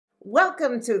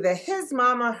Welcome to the His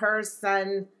Mama, Her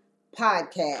Son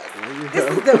podcast. This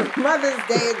is the Mother's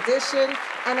Day edition,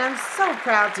 and I'm so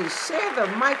proud to share the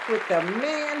mic with the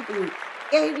man who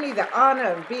gave me the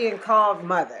honor of being called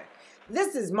mother.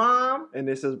 This is Mom. And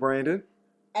this is Brandon.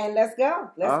 And let's go.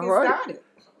 Let's get started.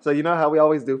 So you know how we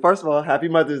always do. First of all, happy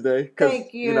Mother's Day.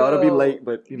 Thank you. You know, it'll be late,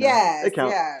 but you know, it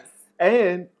counts. Yes.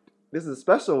 And this is a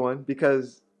special one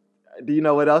because do you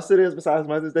know what else it is besides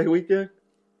Mother's Day weekend?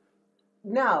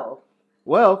 No.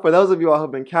 Well, for those of you all who've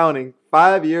been counting,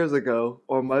 5 years ago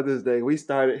on Mother's Day, we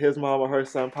started His Mama, Her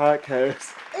Son podcast.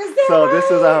 Is that So right? This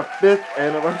is our 5th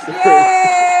anniversary.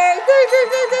 Yay!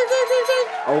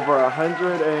 Over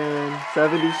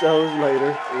 170 shows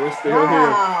later, we're still here.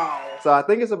 Wow. So I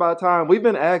think it's about time. We've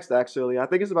been asked, actually. I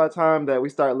think it's about time that we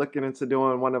start looking into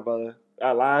doing one of our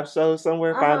live shows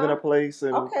somewhere, finding a place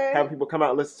and having people come out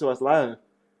and listen to us live.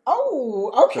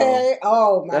 Oh, okay.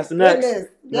 So my that's goodness.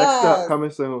 Next up, coming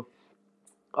soon.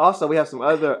 Also, we have some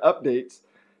other updates.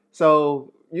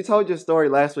 So you told your story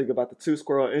last week about the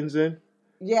 2-squirrel engine.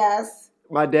 Yes.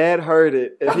 My dad heard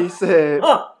it, and he said,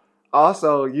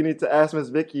 also, you need to ask Miss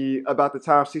Vicky about the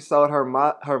time she sold her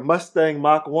Mustang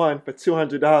Mach 1 for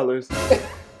 $200.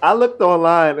 I looked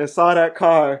online and saw that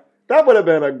car. That would have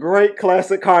been a great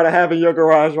classic car to have in your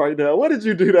garage right now. What did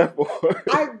you do that for?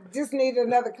 I just needed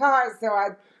another car, so I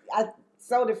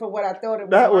sold it for what I thought it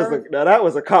was worth. That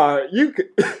was a car. You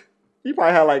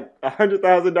probably had like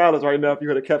 $100,000 right now if you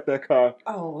would have kept that car.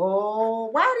 Oh,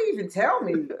 why did you even tell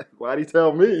me? Why'd he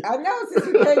tell me? I know, since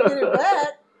you can't get it back.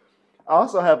 I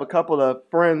also have a couple of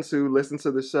friends who listen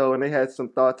to the show, and they had some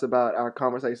thoughts about our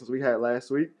conversations we had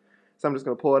last week. So I'm just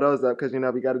going to pull those up because, you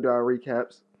know, we got to do our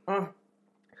recaps.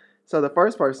 So the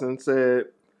first person said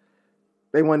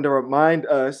they wanted to remind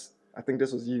us, I think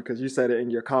this was you because you said it in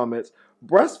your comments,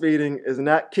 breastfeeding is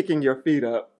not kicking your feet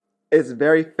up. It's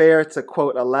very fair to,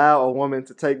 quote, allow a woman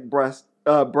to take breaks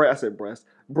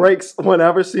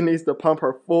whenever she needs to pump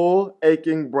her full,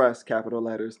 aching breast, capital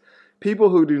letters. People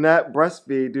who do not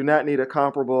breastfeed do not need a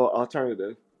comparable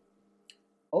alternative.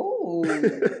 Oh.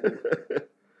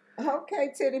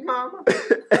 Okay, titty mama.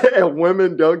 And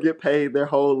women don't get paid their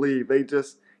whole leave. They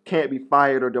just can't be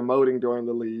fired or demoting during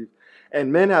the leave.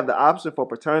 And men have the option for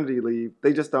paternity leave.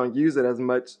 They just don't use it as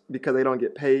much because they don't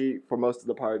get paid for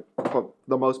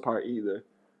the most part either.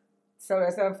 So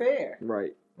that's unfair.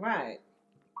 Right. Right.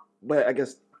 But I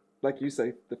guess, like you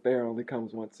say, the fair only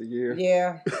comes once a year.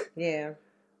 Yeah. Yeah.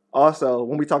 Also,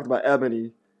 when we talked about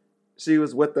Ebony, she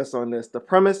was with us on this. The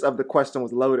premise of the question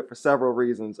was loaded for several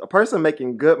reasons. A person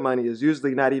making good money is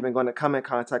usually not even going to come in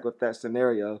contact with that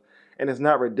scenario. And it's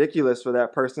not ridiculous for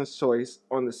that person's choice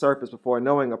on the surface before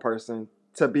knowing a person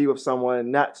to be with someone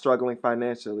not struggling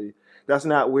financially. That's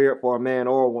not weird for a man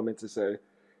or a woman to say.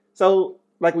 So,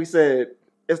 like we said,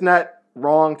 it's not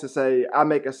wrong to say, I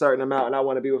make a certain amount and I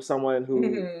want to be with someone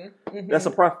who, that's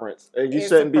a preference. And you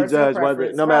shouldn't be judged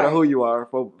no matter who you are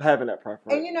for having that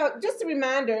preference. And you know, just a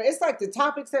reminder, it's like the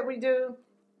topics that we do,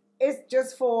 it's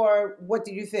just for what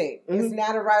do you think? It's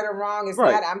not a right or wrong. It's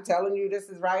not, I'm telling you this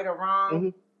is right or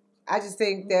wrong. I just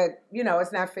think that, you know,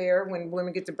 it's not fair when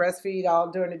women get to breastfeed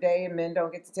all during the day and men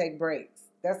don't get to take breaks.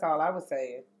 That's all I was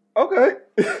saying. Okay.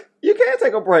 You can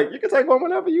take a break. You can take one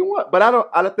whenever you want. But I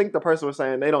don't think the person was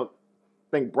saying they don't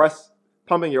think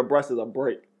pumping your breast is a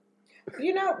break.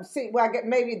 You know, see, well,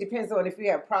 maybe it depends on if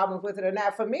you have problems with it or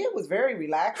not. For me, it was very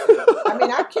relaxing. I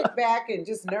mean, I kicked back and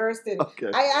just nursed, and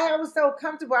I was so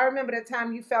comfortable. I remember the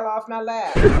time you fell off my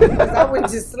lap because I went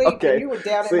to sleep and you were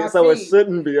down at my feet. So it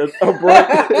shouldn't be a break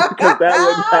because that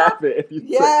wouldn't happen if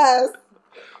you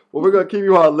Well, we're going to keep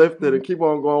you all lifted and keep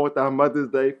on going with our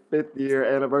Mother's Day 5th year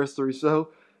anniversary show.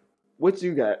 What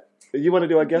you got? You want to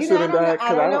do a guess who died?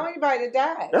 I don't know anybody that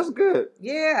died. That's good.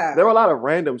 Yeah. There were a lot of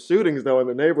random shootings, though, in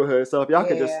the neighborhood. So if y'all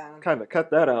could just kind of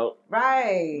cut that out.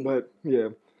 Right. But, yeah.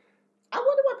 I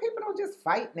wonder why people don't just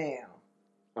fight now.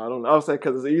 I don't know. I would say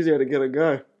because it's easier to get a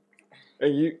gun.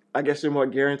 And I guess you're more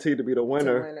guaranteed to be the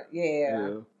winner.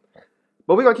 Yeah.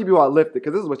 But we're going to keep you all lifted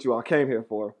because this is what you all came here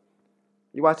for.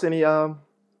 You watch any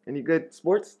good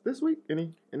sports this week?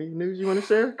 Any news you want to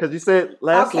share? Because you said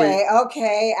last week.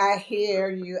 Okay. I hear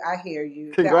you.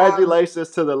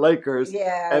 Congratulations to the Lakers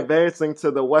advancing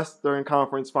to the Western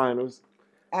Conference Finals.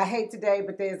 I hate today,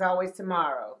 but there's always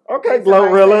tomorrow. Okay,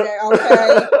 Glorilla.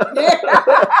 Okay.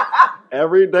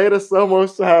 Every day the sun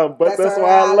won't shine, but that's why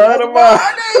I love tomorrow.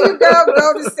 There you go.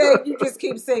 Go to state. You just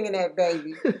keep singing that,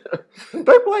 baby.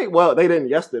 They played well. They didn't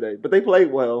yesterday, but they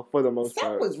played well for the most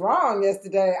part. Something was wrong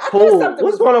yesterday.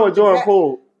 What's going on with Jordan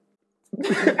Poole? He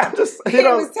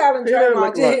was telling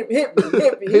Draymond to hit me.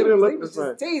 He was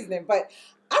just teasing him, but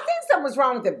I think something was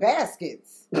wrong with the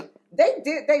baskets.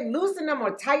 They loosened them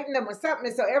or tightened them or something.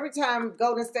 And so every time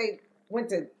Golden State went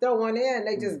to throw one in,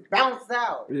 they just bounced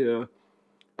out. Yeah.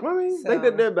 I mean, they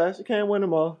did their best. You can't win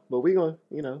them all, but we gonna,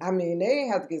 I mean, they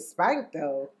ain't have to get spanked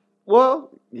though. Well,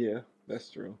 yeah,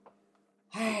 that's true.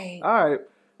 Hey. All right.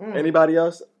 Anybody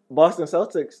else? Boston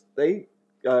Celtics, they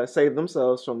saved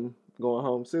themselves from going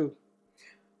home too.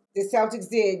 The Celtics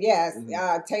did, yes.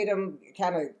 Tatum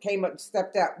kind of came up,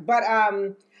 stepped up. But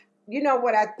you know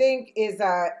what I think is,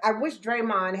 I wish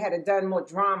Draymond had done more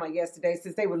drama yesterday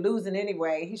since they were losing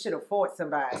anyway. He should have fought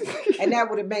somebody. And that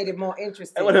would have made it more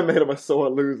interesting. That would have made him a sore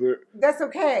loser. That's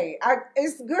okay.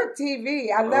 It's good TV.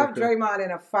 I love Draymond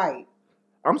in a fight.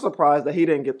 I'm surprised that he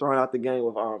didn't get thrown out the game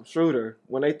with Schroeder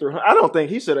when they threw him. I don't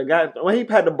think he should have gotten, when he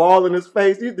had the ball in his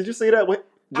face. Did you see that? When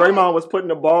Draymond was putting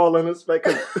the ball in his face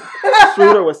because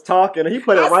Schroeder was talking, and he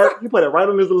put it right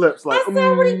on his lips. Like, I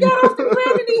saw when he got off the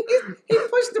ground and he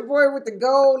pushed the boy with the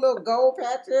little gold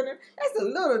patch in him. That's a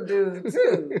little dude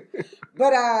too.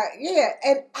 But yeah,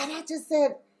 and I just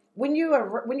said when you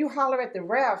holler at the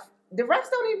refs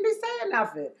don't even be saying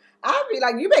nothing. I'd be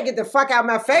like, you better get the fuck out of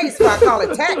my face before I call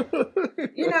it tech.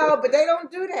 But they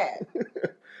don't do that.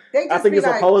 They just I think it's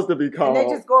supposed to be called. And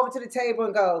they just go over to the table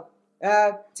and go,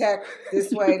 tech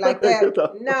this way, like that.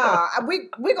 Nah,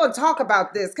 we're going to talk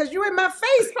about this because you're in my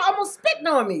face, almost spitting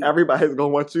on me. Everybody's going to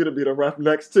want you to be the ref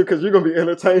next too because you're going to be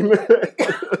entertained.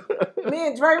 Me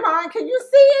and Draymond, can you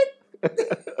see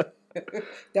it?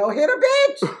 Don't hit a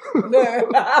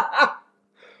bitch.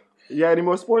 You got any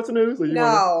more sports news?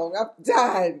 No, I'm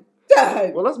done.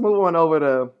 Well, let's move on over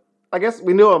to, I guess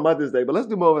we knew on Mother's Day, but let's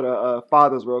move over to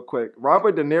fathers real quick.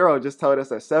 Robert De Niro just told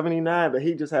us at 79 that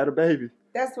he just had a baby.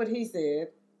 That's what he said.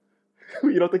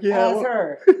 You don't think he had one? Ask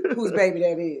her whose baby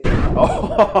that is.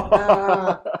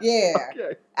 Yeah.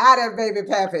 Okay. Out of baby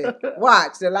pappy.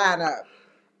 Watch the lineup.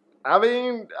 I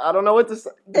mean, I don't know what to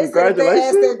say. Congratulations. They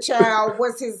asked that child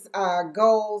what's his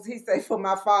goals. He said, for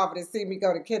my father to see me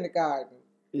go to kindergarten.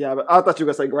 Yeah, but I thought you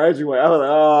were going to say graduate. I was like,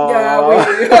 oh.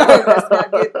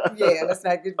 Let's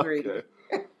not get greedy.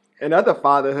 Okay. And other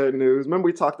fatherhood news. Remember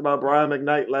we talked about Brian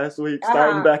McKnight last week,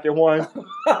 starting back at 1?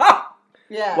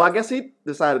 Yeah. Well, I guess he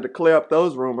decided to clear up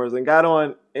those rumors and got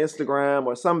on Instagram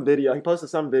or some video. He posted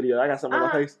some video. I got something on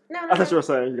my face. No, I thought you were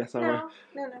saying you got something.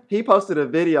 No. He posted a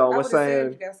video and was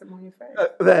saying you got something on your face.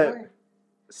 That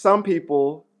some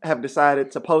people have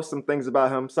decided to post some things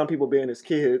about him, some people being his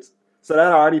kids. So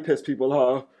that already pissed people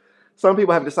off. Some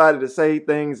people have decided to say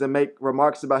things and make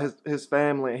remarks about his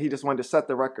family, and he just wanted to set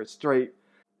the record straight.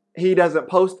 He doesn't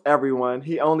post everyone.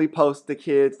 He only posts the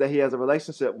kids that he has a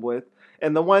relationship with.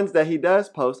 And the ones that he does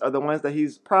post are the ones that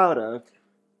he's proud of.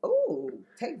 Ooh,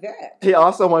 take that. He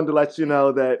also wanted to let you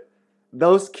know that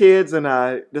those kids and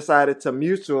I decided to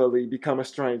mutually become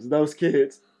estranged. Those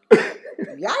kids.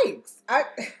 Yikes.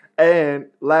 And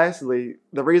lastly,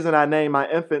 the reason I named my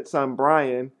infant son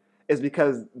Brian is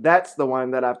because that's the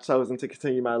one that I've chosen to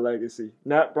continue my legacy,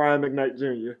 not Brian McKnight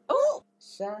Jr. Ooh,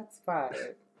 shots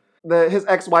fired. His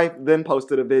ex-wife then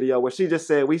posted a video where she just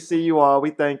said, "We see you all.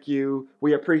 We thank you.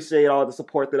 We appreciate all the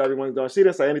support that everyone's doing." She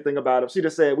didn't say anything about him. She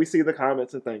just said, "We see the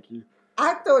comments and thank you."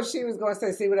 I thought she was going to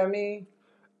say, "See what I mean?"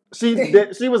 She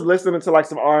did. She was listening to like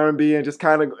some R&B and just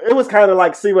kind of, it was kind of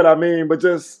like "See what I mean," but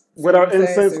just with our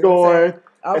incense going. Okay.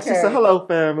 And she said, "Hello,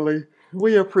 family.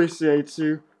 We appreciate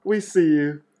you. We see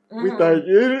you. We thank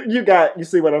you. You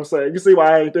see what I'm saying? You see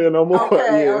why I ain't there no more?"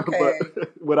 Okay.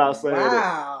 But without saying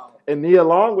it. And Nia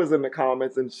Long was in the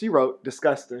comments, and she wrote,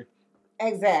 "Disgusting."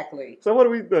 Exactly. So what do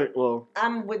we think? Well,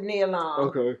 I'm with Nia Long.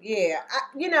 Okay. Yeah.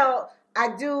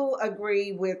 I do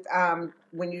agree with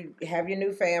when you have your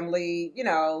new family,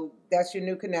 that's your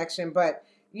new connection. But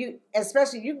you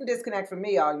can disconnect from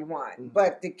me all you want.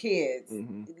 But the kids,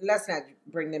 let's not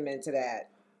bring them into that.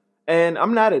 And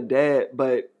I'm not a dad,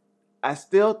 but I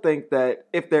still think that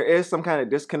if there is some kind of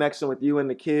disconnection with you and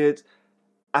the kids,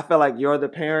 I feel like you're the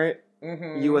parent.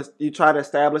 You try to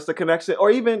establish the connection,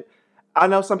 or even, I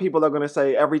know some people are going to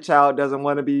say every child doesn't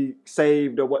want to be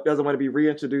saved or doesn't want to be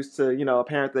reintroduced to, a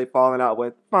parent they've fallen out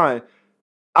with. Fine.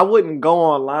 I wouldn't go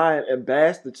online and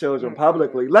bash the children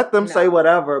publicly. Let them say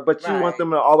whatever, but you want them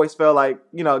to always feel like,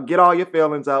 get all your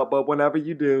feelings out, but whenever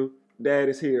you do, dad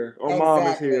is here or mom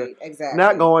is here. Exactly.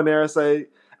 Not go in there and say,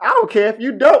 "I don't care if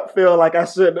you don't feel like I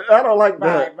should." I don't like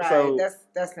that. Right. So,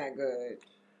 that's not good.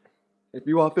 If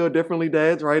you all feel differently,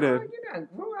 dads, right in. You done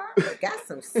grew up, got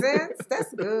some sense.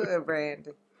 That's good,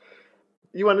 Brandon.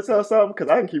 You want to tell something? Because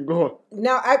I can keep going.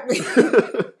 No,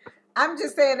 I'm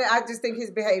just saying that I just think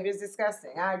his behavior is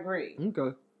disgusting. I agree.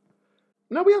 Okay.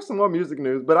 No, we have some more music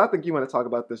news, but I think you want to talk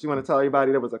about this. You want to tell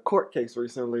everybody there was a court case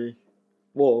recently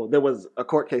well, there was a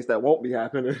court case that won't be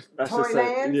happening. Tory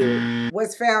Lanez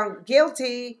was found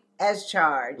guilty as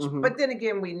charged. But then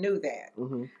again, we knew that.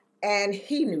 And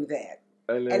he knew that.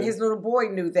 And his little boy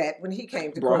knew that when he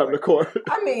came to court. Brought him to court.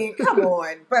 I mean, come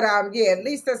on. But yeah, at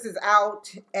least this is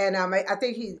out. And I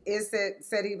think he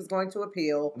said he was going to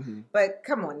appeal. But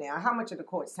come on now. How much of the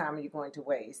court's time are you going to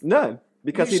waste? None.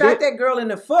 Because he shot that girl in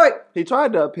the foot. He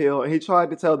tried to appeal, and he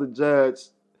tried to tell the judge,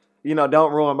 you know,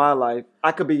 don't ruin my life.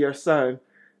 I could be your son.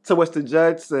 To which the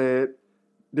judge said,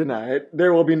 denied.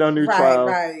 There will be no new trial.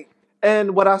 Right.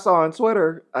 And what I saw on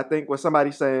Twitter, I think, was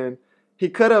somebody saying he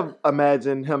could have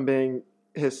imagined him being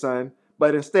his son,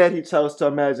 but instead he chose to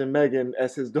imagine Megan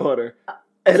as his daughter.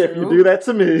 And if you do that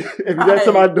to me, if you do that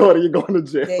to my daughter, you're going to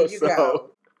jail. There you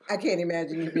go. I can't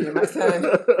imagine you being my son.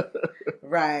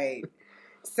 Right.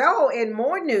 So, in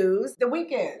more news, The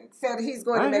Weeknd said he's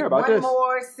going to make one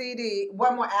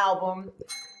more album,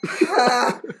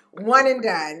 one and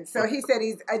done. So he said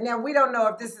now we don't know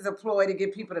if this is a ploy to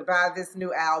get people to buy this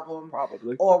new album.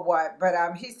 Probably. Or what, but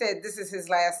he said this is his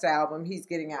last album. He's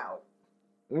getting out.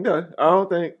 Okay, I don't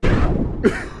think.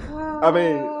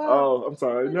 I'm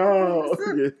sorry. No.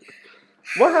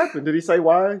 What happened? Did he say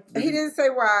why? He didn't say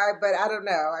why, but I don't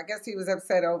know. I guess he was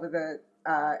upset over the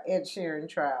Ed Sheeran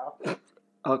trial.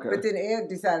 Okay. But then Ed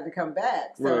decided to come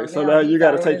back. So right. So now you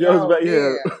got to take yours back.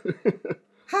 Yeah.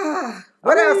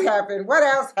 What else happened? What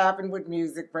else happened with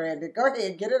music, Brandon? Go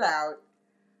ahead, get it out.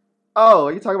 Oh,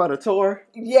 are you talking about a tour?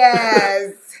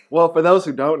 Yes. Well, for those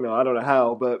who don't know, I don't know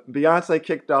how, but Beyonce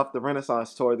kicked off the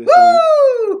Renaissance tour this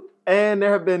week. And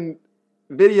there have been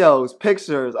videos,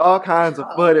 pictures, all kinds of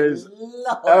footage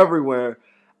everywhere.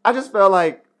 I just felt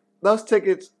like those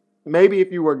tickets, maybe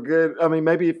if you were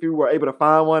maybe if you were able to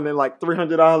find one at like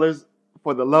 $300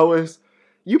 for the lowest,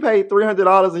 you paid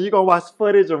 $300 and you're going to watch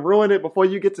footage and ruin it before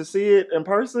you get to see it in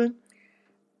person?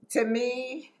 To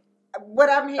me, what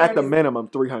I'm hearing at the minimum,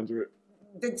 $300.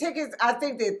 The tickets, I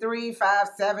think they're $3, $5,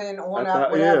 $7 on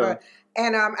up, whatever. Yeah.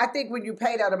 And I think when you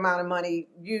pay that amount of money,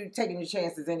 you taking your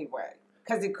chances anyway.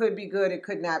 Because it could be good, it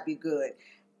could not be good.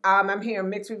 I'm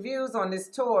hearing mixed reviews on this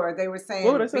tour. They were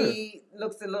saying B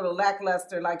looks a little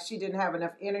lackluster, like she didn't have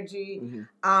enough energy,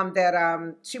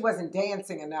 that she wasn't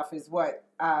dancing enough is what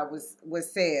was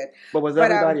said. But was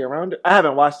everybody around her? I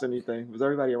haven't watched anything. Was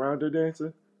everybody around her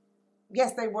dancing?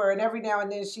 Yes, they were. And every now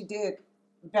and then she did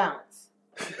bounce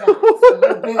a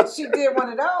little bit. She did one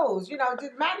of those,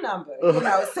 did my number,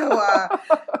 So,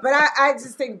 but I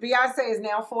just think Beyonce is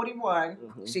now 41.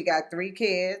 She got 3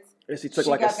 kids. And she took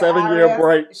like a 7-year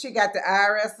break. She got the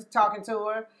IRS talking to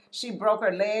her. She broke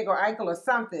her leg or ankle or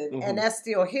something. And that's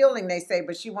still healing, they say.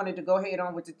 But she wanted to go ahead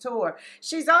on with the tour.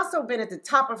 She's also been at the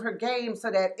top of her game so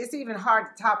that it's even hard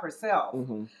to top herself.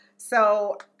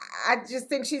 So I just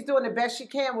think she's doing the best she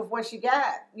can with what she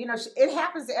got. It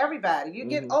happens to everybody. You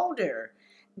get older.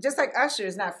 Just like Usher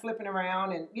is not flipping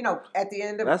around and, at the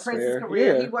end of Prince's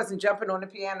career, he wasn't jumping on the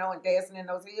piano and dancing in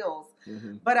those heels.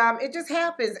 But it just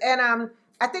happens. And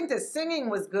I think the singing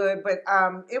was good, but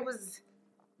it was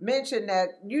mentioned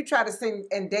that you try to sing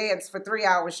and dance for 3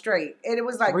 hours straight. And it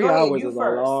was like, 3 hours is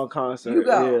first. A long concert. You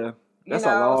go. Yeah. That's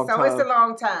a long time. So it's a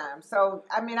long time. So,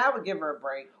 I would give her a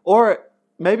break. Or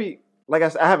maybe, like I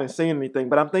said, I haven't seen anything,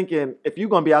 but I'm thinking if you're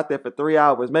going to be out there for 3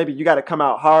 hours, maybe you got to come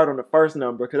out hard on the first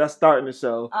number because that's starting the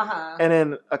show. And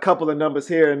then a couple of numbers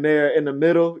here and there in the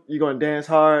middle, you're going to dance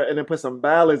hard and then put some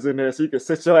ballads in there so you can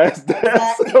sit your ass down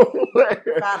somewhere.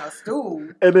 Find a stool.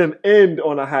 And then end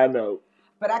on a high note.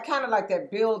 But I kind of like that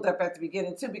build up at the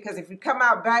beginning too, because if you come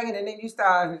out banging and then you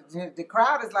start, the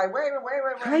crowd is like, wait.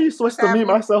 How you switch to me,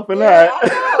 myself, and that?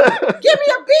 I know. Give me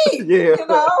a beat. Yeah.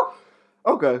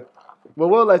 Okay. Well,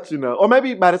 we'll let you know. Or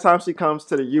maybe by the time she comes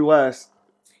to the U.S.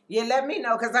 Yeah, let me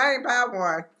know, because I ain't bought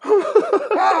one.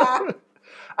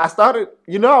 I started,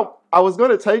 I was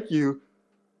going to take you,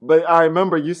 but I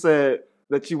remember you said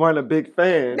that you weren't a big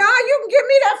fan. No, you can give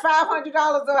me that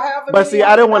 $500 or however. But see,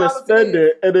 I didn't want to spend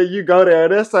it, and then you go there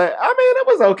and it's like, it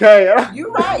was okay.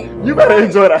 You're right. You better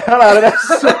enjoy the hell out of that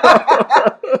show.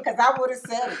 Because I would have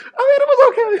said it. It was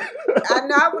okay. I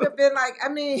know, I would have been like,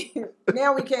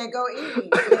 now we can't go eat.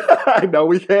 I know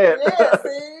we can't. Yeah,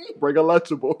 see? Bring a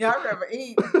Lunchable. Yeah, I remember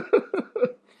eating.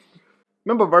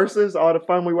 Remember Versus, all the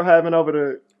fun we were having over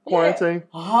the quarantine?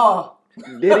 Yeah.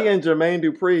 Diddy and Jermaine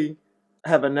Dupri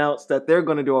have announced that they're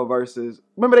going to do a Versus.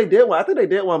 Remember they did one. I think they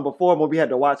did one before when we had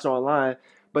to watch online.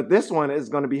 But this one is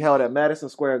going to be held at Madison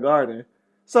Square Garden.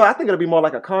 So I think it'll be more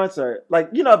like a concert.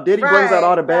 Like, if Diddy brings out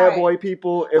all the bad boy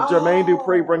people, if Jermaine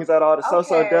Dupri brings out all the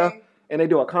So-So Def, and they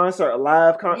do a concert, a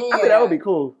live concert, I think that would be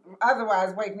cool.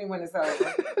 Otherwise, wake me when it's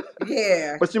over.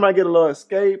 Yeah. But you might get a little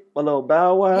Escape, a little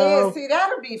Bow Wow. Yeah, see,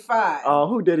 that'll be fun.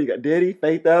 Who did he got? Diddy,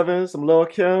 Faith Evans, some Lil'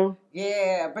 Kim.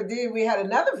 Yeah, but then we had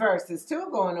another versus too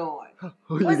going on.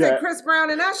 Was it Chris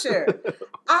Brown and Usher?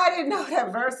 I didn't know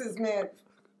that versus meant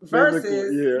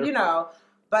versus, you know.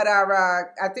 But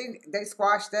I think they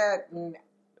squashed that. And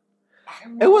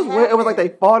it was weird. It was like they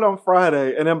fought on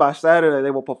Friday, and then by Saturday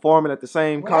they were performing at the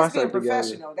same concert that's being together.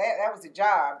 Professional. That was a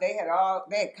job. They had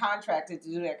contracted to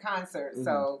do that concert,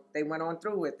 so they went on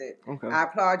through with it. Okay. I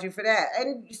applaud you for that.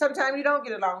 And sometimes you don't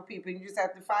get along with people; you just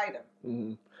have to fight them.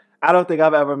 Mm-hmm. I don't think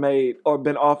I've ever made or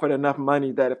been offered enough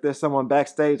money that if there's someone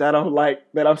backstage I don't like,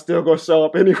 that I'm still gonna show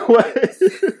up anyway.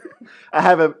 I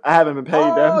haven't been paid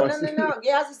that much. No.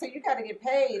 Yeah, I was just saying you got to get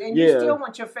paid, and you still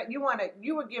want your you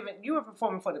were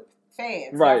performing for the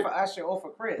fans, right? Not for Usher or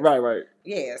for Chris, right.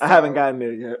 Yeah, so, I haven't gotten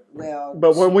there yet. Well,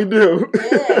 but when we do,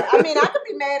 yeah, I mean, I could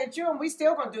be mad at you, and we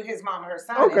still gonna do His Mama Her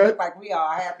Son. Okay, look like we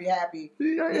are happy, yeah.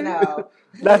 You know.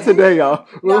 Not today, y'all.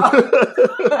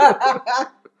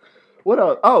 What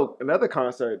else? Oh, another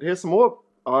concert. Here's some more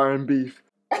R&B.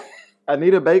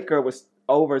 Anita Baker was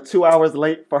over 2 hours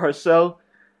late for her show,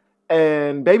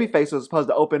 and Babyface was supposed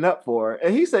to open up for her.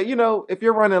 And he said, if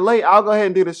you're running late, I'll go ahead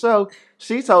and do the show.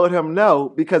 She told him no,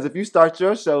 because if you start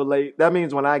your show late, that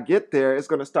means when I get there, it's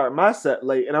going to start my set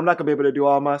late, and I'm not going to be able to do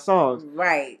all my songs.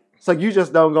 Right. So you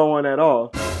just don't go on at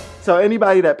all. So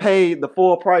anybody that paid the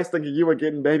full price thinking you were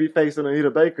getting Babyface and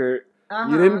Anita Baker,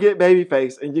 you didn't get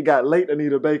Babyface, and you got late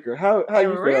Anita Baker. How you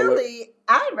feel? Really,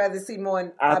 I'd rather see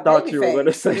more. I thought you were going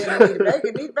to say that.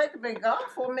 Anita Baker been gone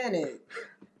for a minute.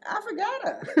 I forgot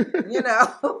her.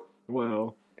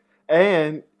 Well,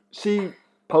 and she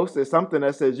posted something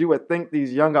that says you would think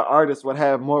these younger artists would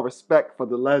have more respect for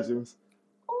the legends,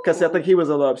 because I think he was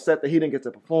a little upset that he didn't get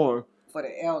to perform for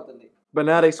the elderly. But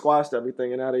now they squashed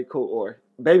everything, and now they cool. Or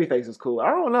Babyface is cool.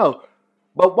 I don't know.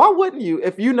 But why wouldn't you?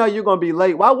 If you know you're going to be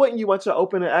late, why wouldn't you want your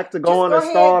opening act to go on and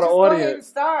start the audience? Go ahead and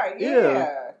start,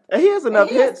 yeah. And he has enough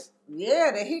hits.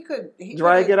 Yeah, that he could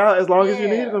drag it out as long as you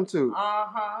needed him to.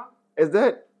 Is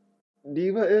that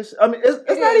diva-ish? I mean, it's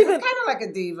not even... It's kind of like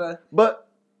a diva. But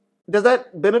does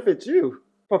that benefit you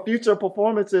for future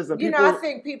performances? And people... I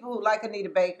think people who like Anita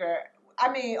Baker,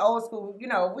 I mean, old school, you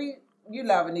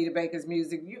love Anita Baker's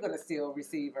music, you're going to still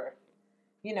receive her.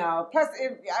 Plus,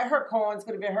 I heard corns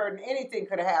could have been hurt and anything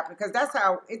could have happened, because that's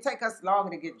how it take us longer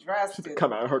to get dressed.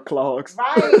 Come out of her clogs.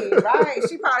 Right.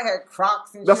 She probably had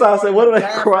Crocs and that's shit. That's how I said, what are they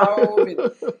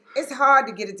Crocs? It's hard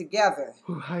to get it together.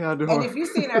 How y'all doing? And if you've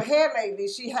seen her hair lately,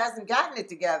 she hasn't gotten it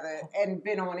together and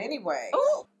been on anyway.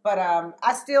 Ooh. But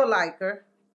I still like her.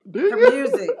 Her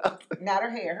music. Not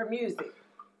her hair, her music.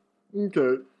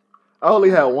 Okay. I only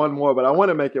had one more, but I want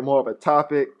to make it more of a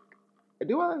topic.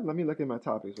 Do I? Let me look at my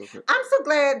topics real quick. I'm so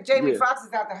glad Jamie Foxx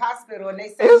is out the hospital, and they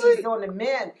say he's on the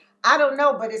mend. I don't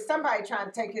know, but it's somebody trying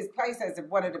to take his place as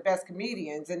one of the best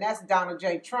comedians, and that's Donald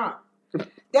J. Trump.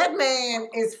 That man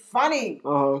is funny.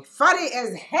 Funny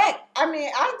as heck. I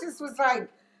mean, I just was like,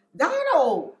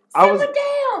 Donald, simmer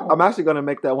down. I'm actually going to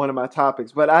make that one of my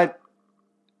topics, but I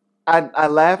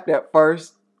laughed at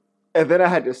first, and then I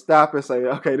had to stop and say,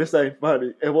 okay, this ain't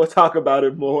funny, and we'll talk about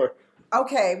it more.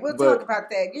 Okay, we'll talk about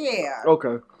that, yeah.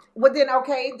 Okay. Well, then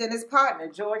his partner,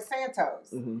 George Santos.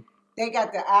 Mm-hmm. They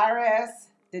got the IRS,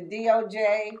 the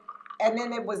DOJ, and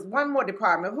then it was one more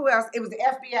department. Who else? It was the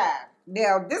FBI.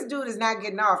 Now, this dude is not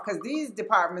getting off because these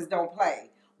departments don't play.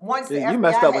 Once the FBI you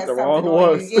messed up with the wrong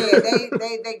ones.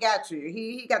 They got you.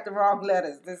 He got the wrong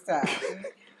letters this time.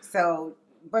 So,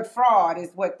 but fraud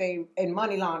is and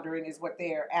money laundering is what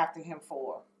they're after him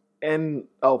for. And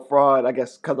fraud, I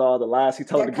guess, because of all the lies he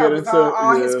told to get into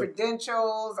all his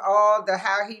credentials, all the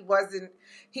how he wasn't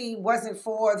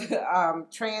for the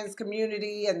trans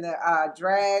community and the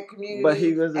drag community, but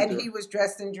he was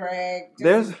dressed in drag,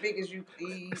 just as big as you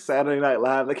please. Saturday Night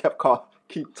Live, they kept calling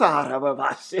 "Keep talking about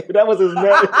my shit." That was his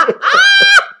name.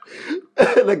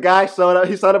 The guy showed up.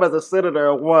 He showed up as a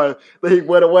senator and won. Then he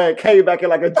went away and came back in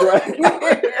like a drag.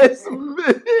 It's me.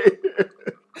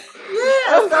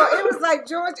 Yeah, so it was like,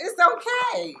 George, it's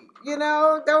okay.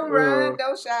 Don't run,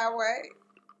 don't shy away.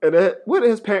 And then, what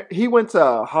his parents? He went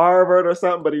to Harvard or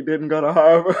something, but he didn't go to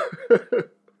Harvard.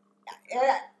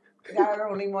 I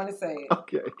don't even want to say it.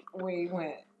 Okay. Where he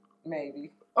went,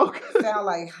 maybe. Okay. Sound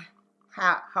like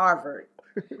Harvard.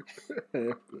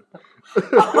 You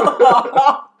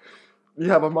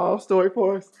have a mom story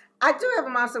for us? I do have a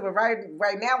mom story, but right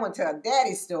now I want to tell a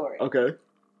daddy story. Okay.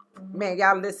 Man,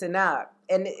 y'all listen up.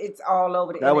 And it's all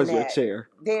over the internet. That was your chair.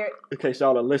 In case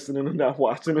y'all are listening and not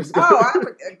watching this. I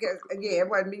would guess, it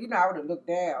wasn't me. I would have looked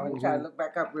down and try to look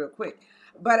back up real quick.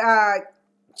 But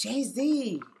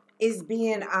Jay-Z is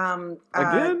being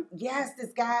again. Yes,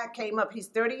 this guy came up. He's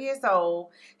 30 years old.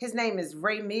 His name is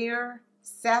Ramir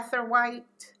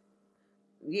Satterwhite.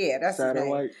 Yeah, that's his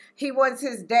name. He wants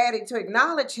his daddy to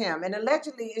acknowledge him, and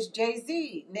allegedly it's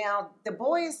Jay-Z. Now the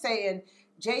boy is saying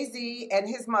Jay-Z and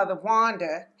his mother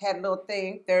Wanda had a little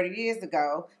thing 30 years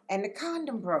ago, and the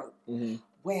condom broke. Mm-hmm.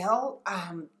 Well,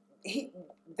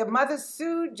 the mother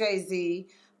sued Jay-Z.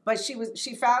 But she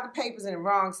filed the papers in the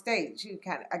wrong state. She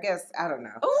I guess, I don't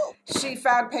know. Ooh. She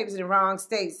filed the papers in the wrong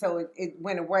state, so it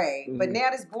went away. Mm-hmm. But now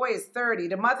this boy is 30.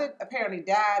 The mother apparently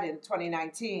died in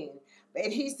 2019.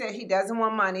 And he said he doesn't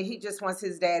want money. He just wants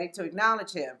his daddy to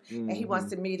acknowledge him. Mm-hmm. And he wants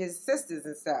to meet his sisters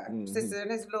and stuff. Mm-hmm. Sister and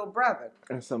his little brother.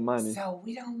 And some money. So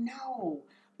we don't know.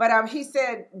 But he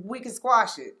said we can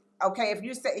squash it. Okay,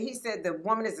 he said the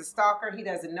woman is a stalker. He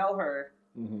doesn't know her.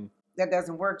 Mm-hmm. That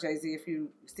doesn't work, Jay-Z, if you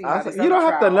see how this you don't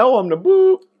have to know him to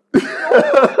boo.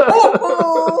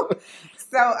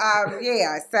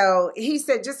 So he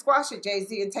said just squash it,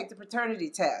 Jay-Z, and take the paternity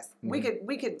test. Mm-hmm.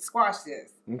 We could squash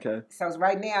this. Okay. So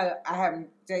right now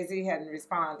Jay-Z hadn't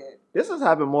responded. This has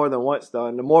happened more than once though,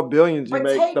 and the more billions you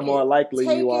make, the more likely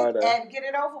you are to and get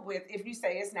it over with if you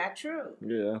say it's not true.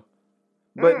 Yeah.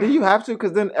 But do you have to?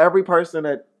 Because then every person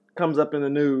that comes up in the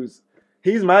news,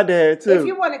 he's my dad too. If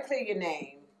you want to clear your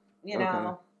name. You know,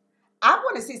 okay. I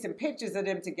want to see some pictures of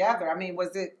them together. I mean,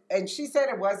 was it? And she said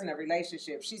it wasn't a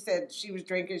relationship. She said she was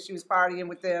drinking, she was partying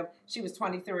with them. She was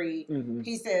 23. Mm-hmm.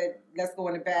 He said, "Let's go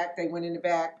in the back." They went in the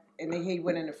back, and then he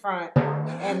went in the front,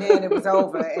 and then it was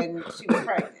over, and she was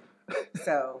pregnant.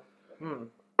 So,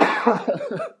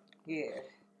 yeah.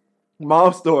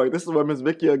 Mom story. This is where Miss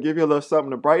Vicky will give you a little something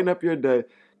to brighten up your day.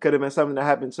 Could have been something that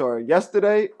happened to her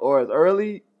yesterday, or as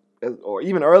early, or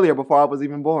even earlier before I was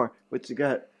even born. What you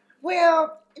got?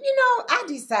 Well, I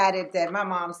decided that my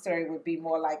mom's story would be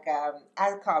more like,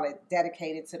 I call it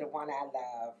dedicated to the one I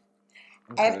love.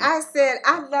 Okay. And I said,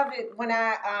 I love it when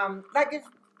like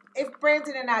if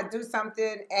Brandon and I do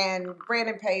something and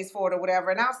Brandon pays for it or whatever,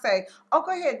 and I'll say, oh,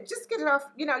 go ahead, just get it off,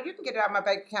 you can get it out of my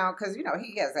bank account because, he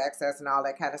has access and all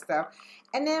that kind of stuff.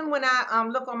 And then when I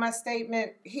look on my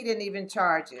statement, he didn't even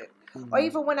charge it. Mm-hmm. Or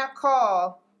even when I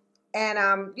call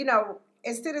and,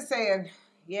 instead of saying,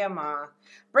 yeah, Ma,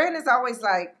 Brandon's always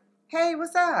like, hey,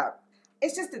 what's up?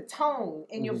 It's just the tone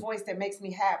in your voice that makes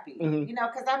me happy. Mm-hmm.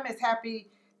 Because I'm as happy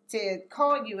to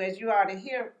call you as you are to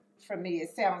hear from me,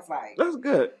 it sounds like. That's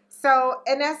good. So,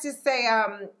 and that's just say,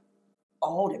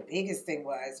 the biggest thing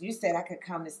was you said I could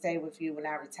come and stay with you when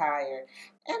I retire.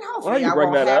 And hopefully I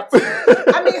won't have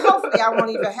to. I mean, hopefully I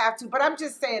won't even have to. But I'm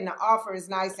just saying the offer is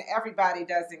nice and everybody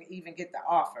doesn't even get the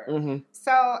offer. Mm-hmm.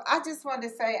 So I just wanted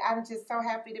to say I'm just so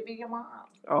happy to be your mom.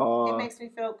 It makes me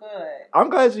feel good. I'm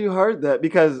glad you heard that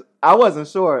because I wasn't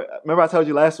sure. Remember I told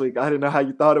you last week I didn't know how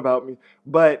you thought about me.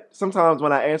 But sometimes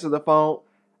when I answer the phone,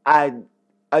 I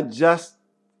adjust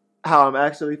how I'm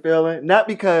actually feeling. Not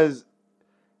because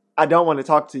I don't want to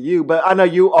talk to you, but I know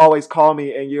you always call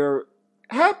me and you're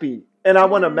happy. And I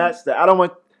want to match that.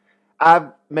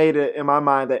 I've made it in my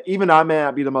mind that even though I may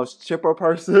not be the most chipper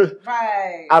person,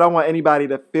 right? I don't want anybody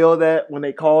to feel that when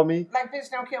they call me. Like, bitch,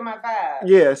 don't kill my vibe.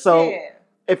 Yeah, so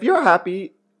if you're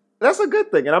happy, that's a good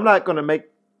thing. And I'm not going to make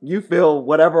you feel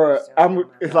whatever.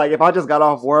 It's like if I just got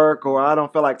off work or I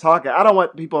don't feel like talking, I don't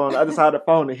want people on the other side of the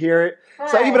phone to hear it. Right.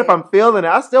 So even if I'm feeling it,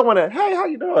 I still want to, hey, how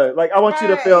you doing? Like, I want you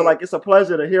to feel like it's a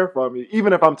pleasure to hear from you,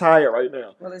 even if I'm tired right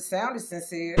now. Well, it sounded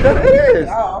sincere. It is.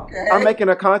 Oh, okay. I'm making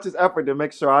a conscious effort to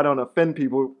make sure I don't offend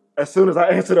people as soon as I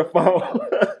answer the phone.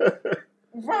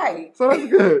 Right. So that's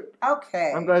good.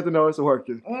 Okay. I'm glad to know it's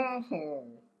working. Mm-hmm.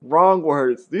 Wrong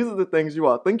words. These are the things you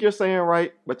all think you're saying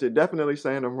right, but you're definitely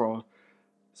saying them wrong.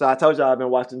 So I told y'all I've been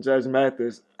watching Judge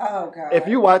Mathis. Oh, God. If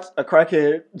you watch a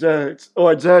crackhead judge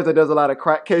or a judge that does a lot of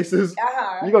crack cases,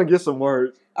 you're going to get some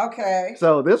words. Okay.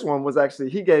 So this one was actually,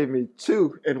 he gave me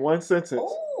 2 in one sentence.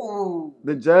 Ooh.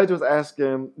 The judge was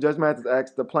asking, Judge Mathis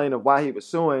asked the plaintiff why he was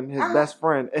suing his best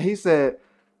friend. And he said,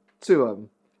 2 of them.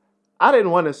 I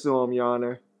didn't want to sue him, Your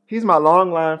Honor. He's my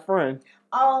long-line friend.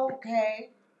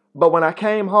 Okay. But when I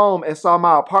came home and saw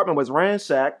my apartment was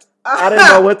ransacked, I didn't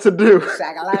know what to do.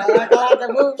 Shakalaka,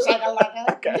 move,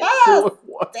 shakalaka. Yes.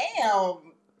 Damn. All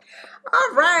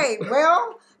right.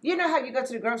 Well, you know how you go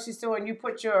to the grocery store and you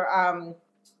put your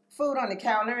food on the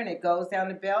counter and it goes down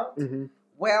the belt? Mm-hmm.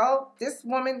 Well, this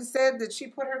woman said that she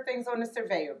put her things on the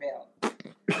surveyor belt.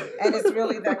 And it's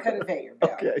really the conveyor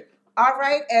belt. Okay. All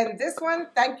right, and this one,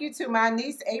 thank you to my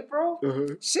niece, April.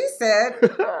 Mm-hmm. She said,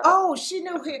 she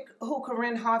knew who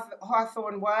Corinne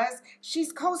Hawthorne was.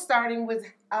 She's co-starring with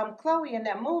Chloe in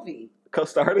that movie.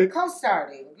 Co-starring?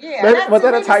 Co-starring, yeah. Was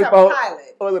that a typo?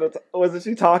 Was it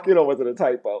she talking or was it a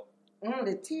typo?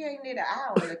 The T ain't near the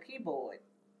I on the keyboard.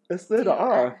 It's near the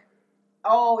R.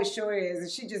 Oh, it sure is. And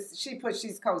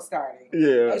she's co-starring.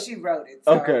 Yeah. And she wrote it.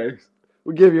 So. Okay.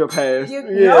 We give you a pass.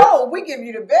 No, we give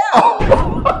you the bell.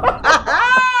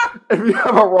 If you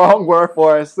have a wrong word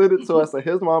for us, send it to us at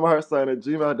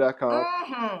hismamaherson@gmail.com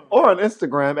or on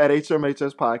Instagram at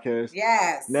HMHS Podcast.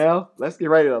 Yes. Now, let's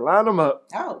get ready to line them up.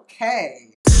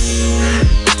 Okay.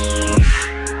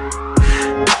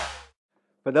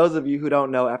 For those of you who don't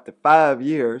know, after 5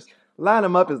 years, Line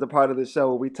Them Up is the part of the show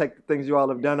where we take the things you all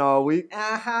have done all week,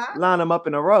 line them up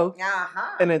in a row,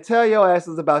 and then tell your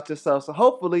asses about yourself. So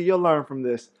hopefully you'll learn from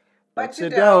this. But you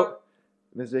don't.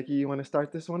 Miss Vicky, you want to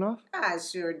start this one off? I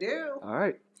sure do. All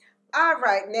right. All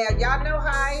right. Now, y'all know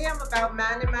how I am about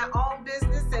minding my own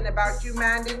business and about you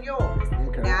minding yours.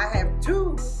 Okay. Now, I have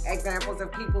 2 examples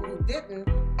of people who didn't,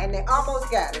 and they almost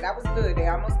got it. I was good. They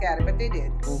almost got it, but they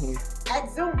didn't. At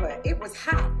Zumba, it was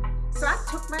hot. So I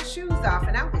took my shoes off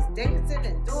and I was dancing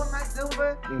and doing my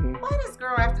Zumba. Why this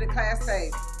girl after the class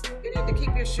say, "You need to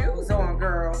keep your shoes on,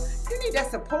 girl. You need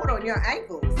that support on your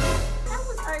ankles."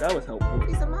 That was helpful.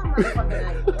 These are my motherfucking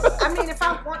ankles. I mean, if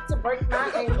I want to break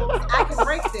my ankles, I can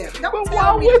break them. Don't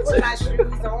tell me to put my shoes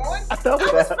on. I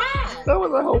was fine. That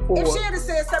was a helpful one. If she had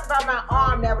said something about my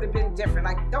arm, that would have been different.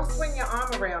 Like, don't swing your arm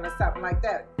around or something like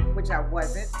that, which I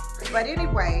wasn't. But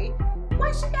anyway,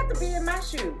 why she got to be in my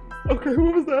shoes? Okay,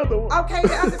 what was the other one? Okay,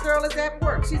 the other girl is at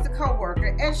work. She's a co-worker.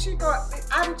 And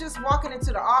I'm just walking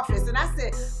into the office and I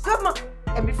said, "Good morning."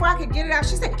 And before I could get it out,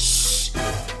 she said, "Shh.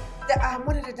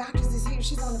 One of the doctors is here.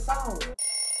 She's on the phone."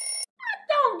 I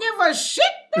don't give a shit.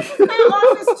 This is my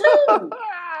office too.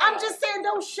 I'm just saying,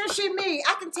 don't shushy me.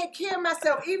 I can take care of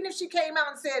myself. Even if she came out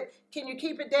and said, "Can you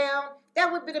keep it down?"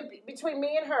 That would be between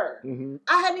me and her.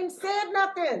 I hadn't even said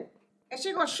nothing. And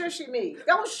she gonna shushy me.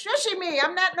 Don't shushy me.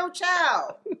 I'm not no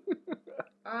child.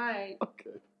 All right.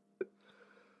 Okay.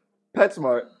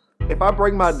 PetSmart. If I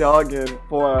bring my dog in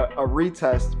for a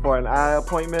retest for an eye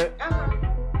appointment,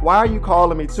 why are you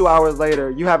calling me 2 hours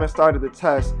later? You haven't started the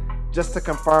test just to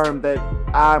confirm that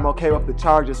I'm okay with the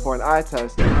charges for an eye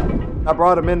test. I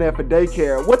brought him in there for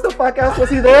daycare. What the fuck else was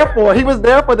he there for? He was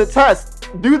there for the test.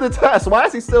 Do the test. Why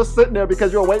is he still sitting there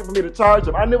because you're waiting for me to charge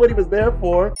him? I knew what he was there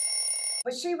for.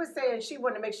 But she was saying she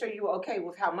wanted to make sure you were okay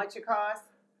with how much it cost.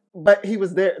 But he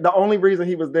was there. The only reason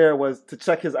he was there was to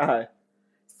check his eye.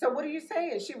 So what are you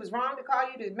saying? She was wrong to call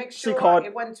you to make sure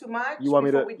it wasn't too much? You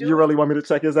really want me to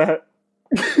check his eye?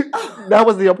 That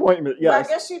was the appointment, yes. Well, I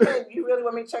guess she meant you really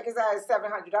want me to check his eye at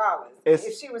 $700.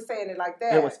 If she was saying it like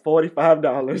that. It was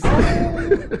 $45.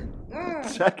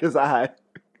 Check his eye.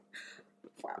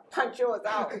 I'll punch yours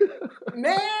out.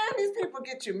 Man, these people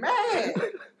get you mad.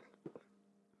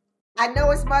 I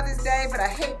know it's Mother's Day, but I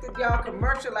hate that y'all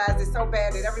commercialize it so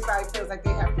bad that everybody feels like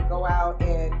they have to go out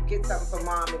and get something for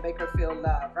mom and make her feel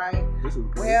loved, right? This is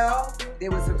great. Well, there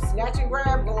was some snatch and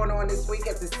grab going on this week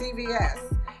at the CVS,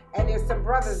 and there's some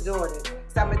brothers doing it.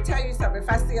 So I'm going to tell you something. If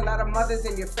I see a lot of mothers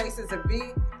and your faces are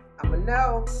beat, I'm going to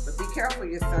know, but be careful.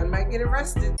 Your son might get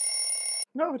arrested.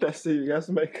 No, that's CVS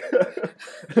make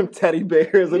them teddy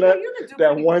bears and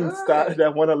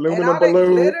that one aluminum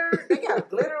balloon. Glitter, they got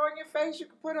glitter on your face. You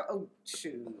can put on. Oh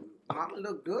shoot, mama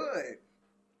look good.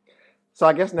 So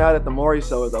I guess now that the Maury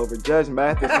show is over, Judge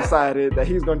Mathis decided that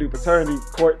he's going to do paternity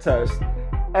court tests.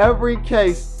 Every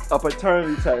case a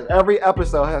paternity test. Every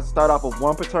episode has to start off with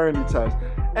one paternity test.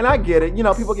 And I get it. You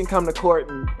know, people can come to court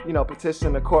and,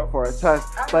 petition the court for a test.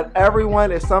 But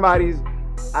everyone, if somebody's,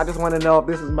 I just want to know if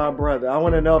this is my brother. I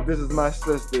want to know if this is my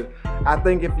sister. I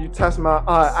think if you test my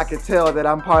aunt, I can tell that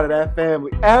I'm part of that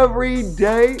family. Every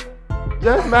day,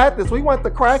 Judge Mathis, we want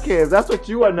the crackheads. That's what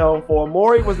you are known for.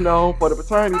 Maury was known for the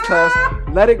paternity test.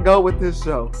 Let it go with this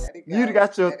show. You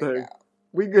got your thing.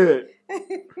 We good.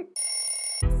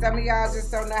 Some of y'all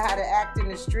just don't know how to act in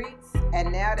the streets,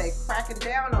 and now they cracking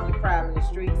down on the crime in the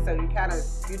streets, so you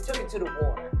took it to the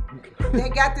water. They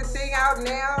got the thing out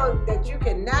now that you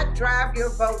cannot drive your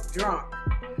boat drunk.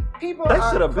 People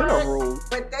that should have been a rule.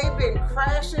 But they've been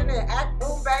crashing and act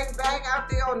boom bang bang out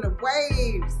there on the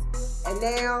waves. And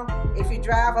now, if you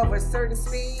drive over a certain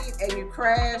speed and you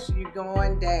crash, you're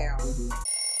going down. Mm-hmm.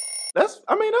 That's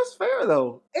fair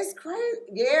though. It's crazy,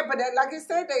 yeah. But like I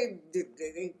said,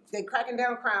 they cracking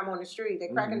down crime on the street. They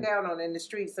cracking down on it in the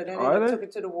street. So then they took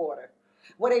it to the water.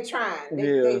 Well, they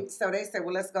trying. So they said,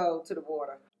 well, let's go to the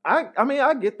water.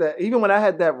 I get that. Even when I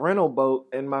had that rental boat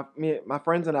and my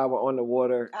friends and I were on the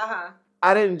water,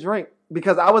 I didn't drink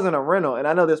because I was in a rental. And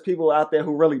I know there's people out there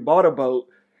who really bought a boat.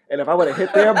 And if I would have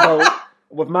hit their boat,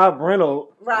 with my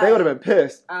rental, right. they would have been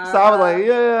pissed. So I was like,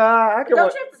 yeah, I can.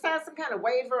 Don't you have to sign some kind of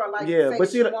waiver or like say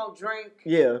but you won't drink?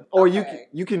 Yeah, or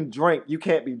you can drink. You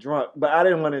can't be drunk. But I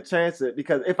didn't want to chance it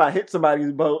because if I hit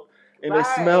somebody's boat and they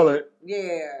smell it.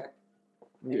 Yeah.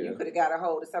 You could have got a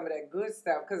hold of some of that good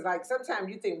stuff. Because, like, sometimes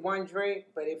you think one drink,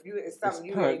 but if it's something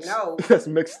you ain't know. That's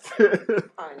mixed.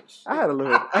 Punch. I had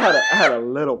a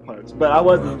little punch, but I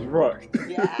wasn't drunk.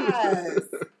 Yes.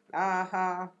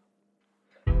 Uh-huh.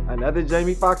 Another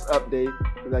Jamie Foxx update,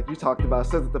 like you talked about,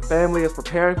 says that the family is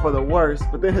preparing for the worst.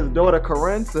 But then his daughter,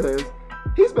 Corinne, says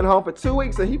he's been home for 2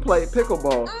 weeks and he played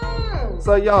pickleball.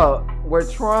 So, y'all, we're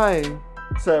trying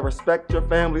to respect your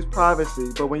family's privacy,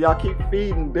 but when y'all keep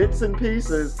feeding bits and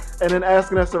pieces and then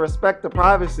asking us to respect the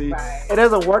privacy, it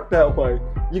doesn't work that way.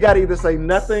 You gotta either say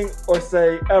nothing or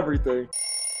say everything.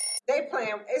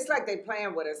 It's like they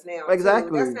playing with us now.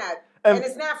 Exactly. Too. That's not, and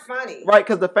it's not funny. Right,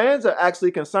 because the fans are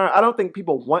actually concerned. I don't think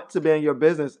people want to be in your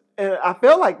business. And I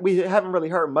feel like we haven't really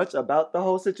heard much about the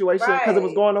whole situation because it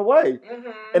was going away.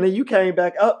 And then you came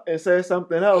back up and said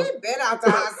something else. He'd been out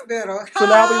the hospital. So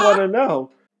now we want to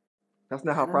know. That's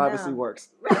not how privacy works.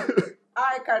 All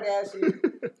right,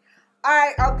 Kardashian. All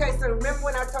right, okay, so remember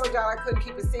when I told y'all I couldn't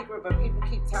keep a secret, but people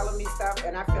keep telling me stuff,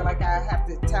 and I feel like I have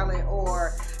to tell it,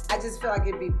 or I just feel like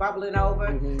it'd be bubbling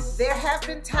over. There have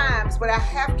been times when I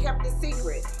have kept a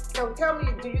secret. So tell me,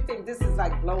 do you think this is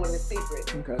like blowing the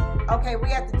secret? Okay,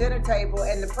 we at the dinner table,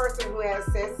 and the person who has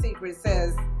said secret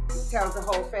tells the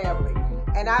whole family.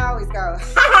 And I always go,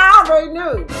 I already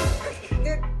knew.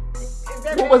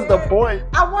 What was the point?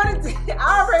 I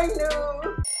already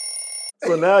knew.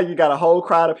 So now you got a whole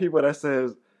crowd of people that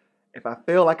says, if I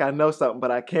feel like I know something but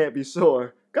I can't be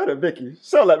sure, go to Vicky.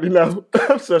 She'll let me know.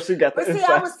 I'm sure she got the insight.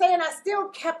 I was saying I still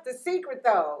kept the secret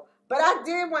though. But I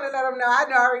did want to let them know. I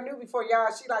already knew before y'all.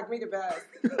 She liked me the best.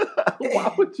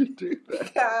 Why would you do that?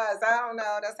 Because I don't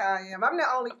know. That's how I am. I'm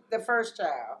the first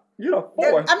child. You're the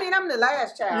fourth. I'm the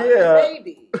last child. Yeah. I'm the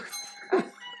baby.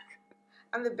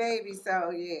 I'm the baby,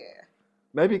 so yeah.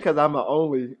 Maybe because I'm the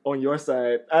only on your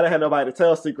side. I didn't have nobody to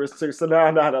tell secrets to, so now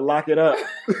I know how to lock it up.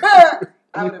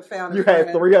 I would have found it. You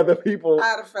had 3 other people.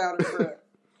 I would have found it.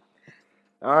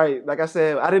 All right, like I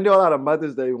said, I didn't do a lot of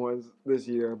Mother's Day ones this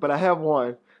year, but I have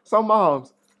one. So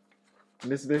moms,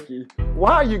 Miss Vicky,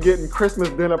 why are you getting Christmas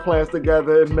dinner plans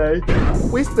together in May?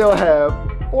 We still have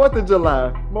 4th of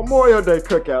July, Memorial Day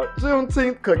cookout,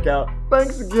 Juneteenth cookout,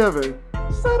 Thanksgiving.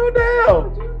 Settle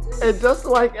down. And just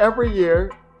like every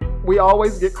year, we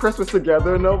always get Christmas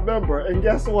together in November. And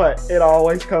guess what? It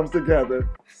always comes together.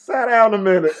 Sit down a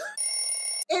minute.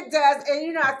 It does.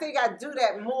 And I think I do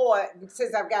that more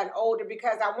since I've gotten older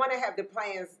because I want to have the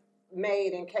plans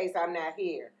made in case I'm not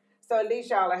here. So at least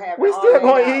y'all will have it. We still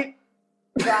going to eat.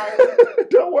 Right.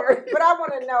 Don't worry. But I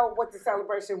want to know what the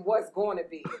celebration was going to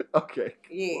be. Okay.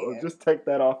 Yeah. Well, just take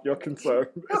that off your concern.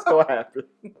 It's going to happen.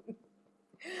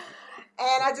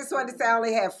 And I just wanted to say I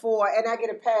only have 4, and I get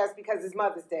a pass because it's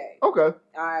Mother's Day. Okay.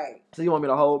 All right. So you want me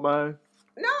to hold mine?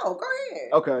 No, go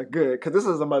ahead. Okay, good. Because this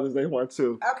is a Mother's Day one,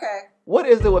 too. Okay. What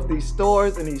is it with these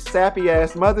stores and these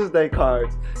sappy-ass Mother's Day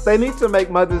cards? They need to make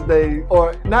Mother's Day,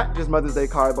 or not just Mother's Day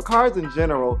cards, but cards in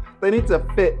general, they need to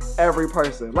fit every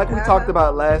person. Like we talked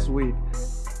about last week.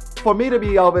 For me to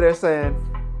be over there saying,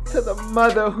 to the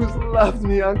mother who's loved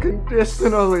me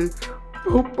unconditionally,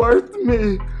 who birthed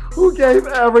me, who gave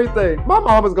everything. My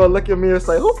mom is going to look at me and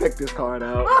say, who picked this card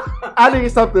out? I need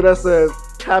something that says,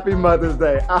 Happy Mother's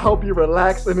Day. I hope you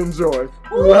relax and enjoy.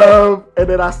 Love. And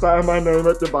then I sign my name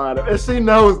at the bottom. And she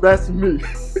knows that's me.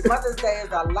 Mother's Day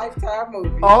is a Lifetime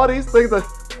movie. All these things are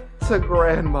to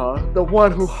Grandma, the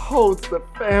one who holds the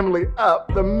family up,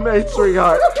 the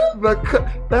matriarch.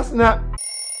 That's not...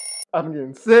 I'm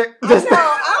getting sick. I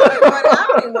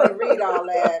don't even want to read all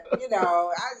that.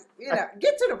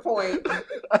 Get to the point.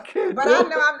 I can't. But I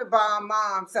know I'm the bomb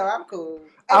mom, so I'm cool.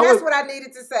 And that's what I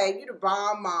needed to say. You the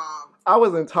bomb mom. I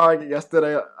was in Target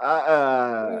yesterday.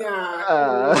 I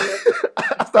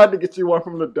started to get you one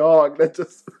from the dog that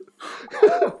just...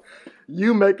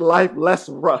 You make life less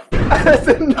rough. I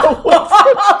didn't know what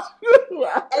to do.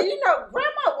 And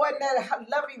Grandma wasn't that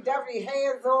lovey-dovey,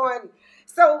 hands-on.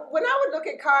 So when I would look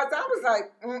at cards, I was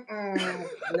like,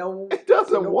 no. It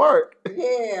doesn't work.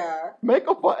 Yeah. Make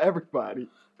them for everybody.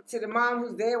 To the mom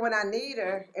who's there when I need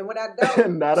her, and when I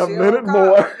don't. Not a minute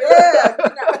more. Yeah.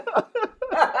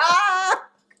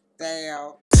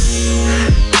 Damn.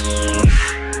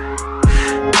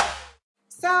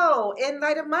 So, in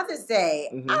light of Mother's Day,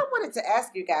 I wanted to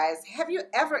ask you guys, have you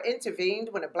ever intervened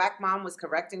when a Black mom was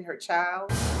correcting her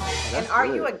child? And are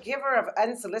you a giver of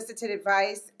unsolicited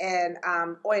advice? And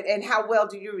how well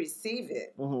do you receive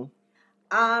it?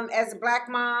 As a Black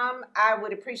mom, I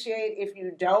would appreciate if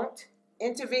you don't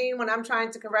intervene when I'm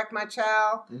trying to correct my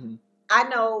child. Mm-hmm. I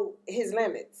know his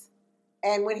limits.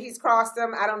 And when he's crossed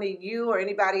them, I don't need you or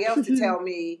anybody else to tell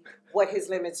me what his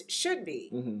limits should be.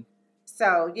 Mm-hmm.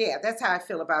 So, yeah, that's how I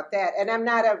feel about that. And I'm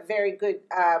not a very good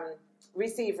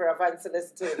receiver of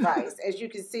unsolicited advice, as you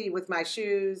can see with my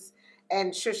shoes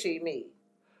and shushy me.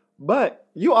 But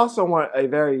you also want a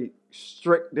very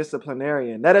strict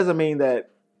disciplinarian. That doesn't mean that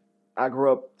I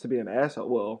grew up to be an asshole.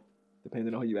 Well,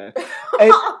 depending on who you ask.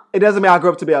 It doesn't mean I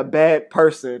grew up to be a bad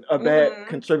person, a bad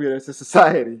contributor to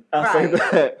society. I'll say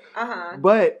that. Uh-huh.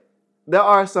 But there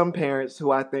are some parents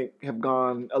who I think have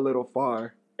gone a little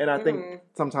far. And I think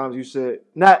sometimes you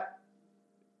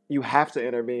have to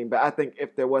intervene. But I think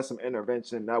if there was some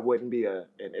intervention, that wouldn't be an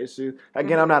issue.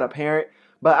 Again, I'm not a parent,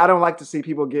 but I don't like to see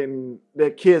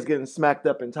their kids getting smacked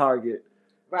up in Target.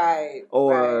 Right.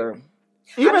 Or... Right.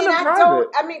 Even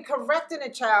correcting a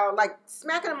child, like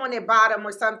smacking them on their bottom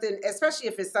or something, especially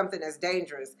if it's something that's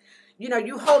dangerous. You know,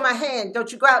 you hold my hand,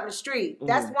 don't you go out in the street.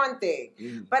 That's one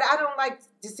thing. But I don't like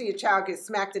to see a child get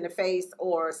smacked in the face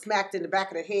or smacked in the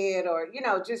back of the head or,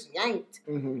 just yanked.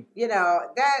 You know,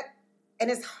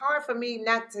 and it's hard for me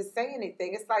not to say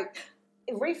anything. It's like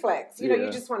a reflex. You know,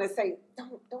 you just want to say,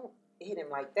 don't hit him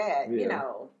like that,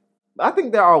 I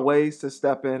think there are ways to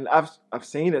step in. I've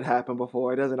seen it happen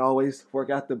before. It doesn't always work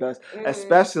out the best.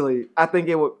 Especially, I think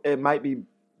it might be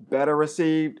better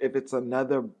received if it's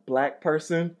another Black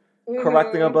person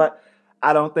correcting a Black.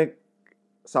 I don't think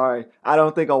a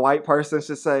white person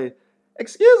should say,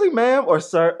 "Excuse me, ma'am," or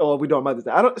 "Sir," or we don't Mother's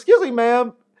Day. Excuse me,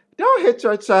 ma'am. Don't hit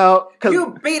your child.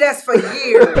 You beat us for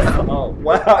years. Oh,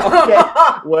 wow. Okay.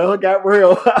 Well, it got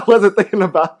real. I wasn't thinking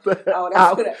about that. Oh,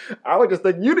 I was just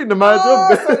thinking you need to mind your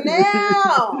business. So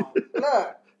now,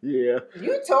 look. Yeah.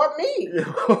 You taught me.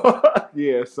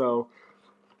 Yeah, so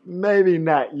maybe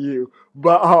not you.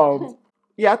 But,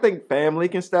 I think family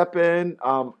can step in.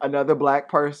 Another Black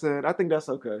person. I think that's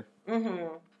okay.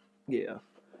 Yeah.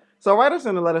 So write us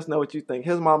in and let us know what you think.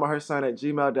 His mama, her son at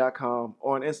gmail.com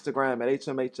or on Instagram at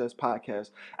HMHS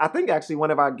Podcast. I think actually one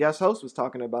of our guest hosts was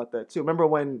talking about that too. Remember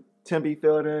when Timby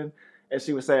filled in and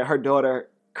she was saying her daughter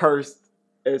cursed,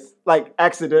 it's like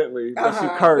accidentally, but she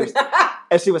cursed.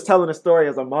 And she was telling the story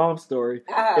as a mom story.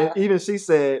 And even she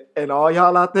said, and all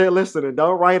y'all out there listening,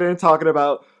 don't write in talking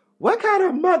about, what kind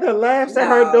of mother laughs at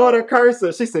her daughter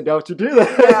cursing? She said, don't you do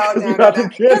that.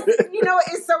 No.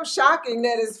 It's so shocking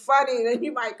that it's funny. And then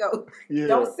you might go,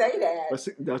 don't say that. But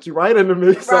don't you write into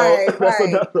me. So that's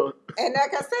another one. And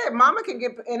like I said, mama can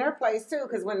get in her place too.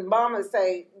 Because when mama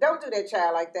say, don't do that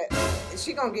child like that,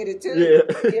 she going to get it too. Yeah.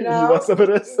 You want some of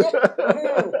this? Well,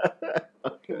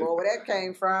 where that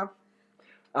came from.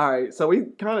 All right. So we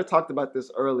kind of talked about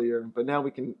this earlier, but now we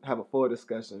can have a full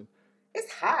discussion.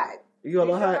 It's hot. You a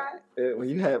little hot? Well,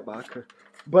 you had vodka.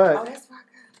 But, that's vodka?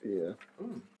 Yeah.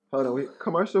 Hold on.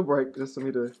 Commercial break just for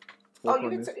me to...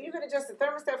 you can adjust the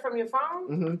thermostat from your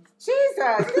phone?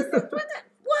 Jesus.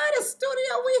 What a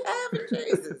studio we have in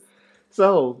Jesus.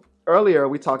 So, earlier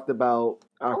we talked about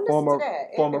our former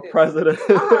president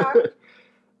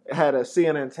had a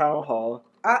CNN town hall.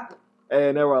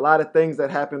 And there were a lot of things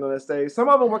that happened on that stage. Some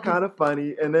of them were kind of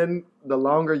funny. And then the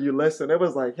longer you listen, it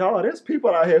was like, y'all, there's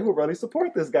people out here who really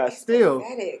support this guy still.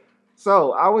 Pathetic.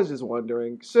 So I was just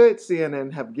wondering, should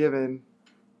CNN have given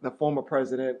the former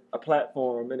president a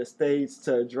platform and a stage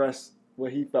to address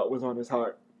what he felt was on his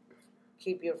heart?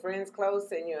 Keep your friends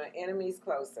close and your enemies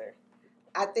closer.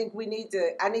 I think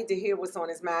I need to hear what's on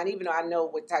his mind, even though I know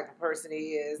what type of person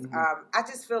he is. I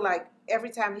just feel like every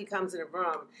time he comes in a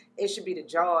room, it should be the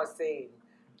Jaws scene.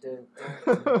 Dun,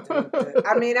 dun, dun, dun, dun.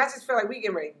 I mean, I just feel like we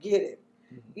getting ready to get it.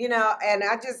 And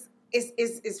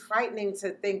it's frightening to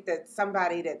think that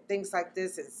somebody that thinks like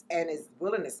this is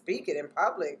willing to speak it in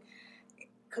public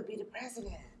could be the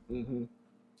president.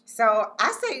 So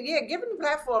I say, give him a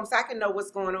platform so I can know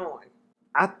what's going on.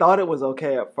 I thought it was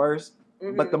okay at first.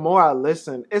 But the more I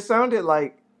listened, it sounded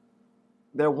like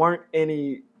there weren't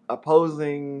any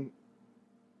opposing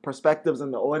perspectives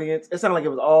in the audience. It sounded like it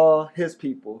was all his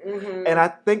people. And I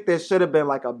think there should have been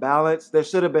like a balance. There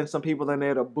should have been some people in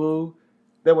there to boo.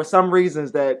 There were some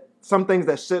reasons some things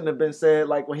that shouldn't have been said,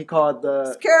 like when he called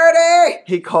the security.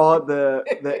 He called the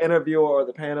interviewer or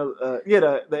the panel,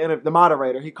 the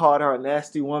moderator. He called her a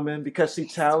nasty woman because she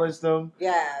challenged him.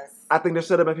 Yes. I think there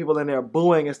should have been people in there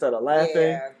booing instead of laughing.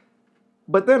 Yeah.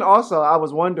 But then also, I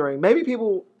was wondering, maybe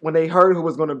people, when they heard who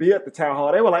was going to be at the town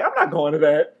hall, they were like, I'm not going to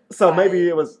that. So maybe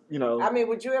it was, I mean,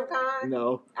 would you have gone?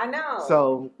 No. I know.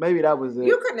 So maybe that was it.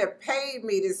 You couldn't have paid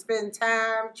me to spend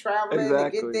time traveling to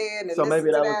get there. And so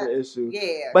maybe that was the issue.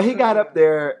 Yeah. But he got up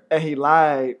there and he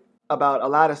lied about a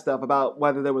lot of stuff, about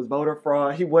whether there was voter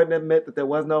fraud. He wouldn't admit that there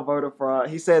was no voter fraud.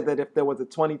 He said that if there was a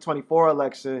 2024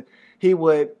 election, he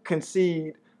would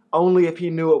concede only if he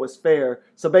knew it was fair.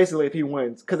 So basically if he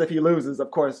wins, because if he loses,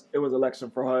 of course, it was election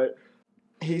fraud.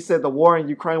 He said the war in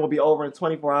Ukraine will be over in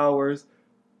 24 hours.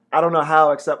 I don't know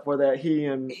how, except for that he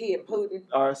and Putin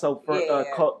are so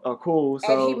cool.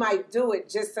 So. And he might do it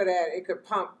just so that it could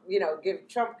pump, give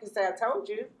Trump, he said, I told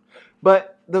you.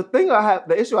 But the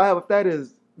issue I have with that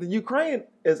is the Ukraine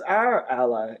is our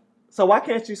ally. So why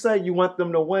can't you say you want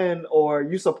them to win or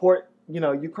you support,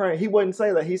 Ukraine? He wouldn't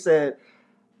say that. He said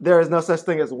there is no such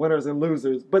thing as winners and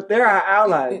losers, but they're our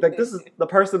ally. Like, this is the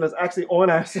person that's actually on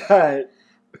our side.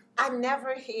 I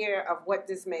never hear of what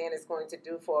this man is going to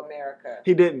do for America.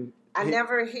 He didn't. I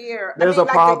never hear. There's a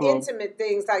problem. The intimate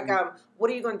things, like what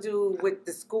are you going to do with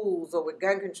the schools or with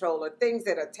gun control or things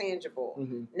that are tangible.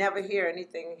 Mm-hmm. Never hear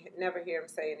anything. Never hear him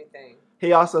say anything.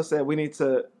 He also said we need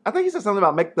to. I think he said something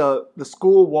about make the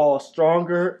school wall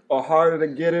stronger or harder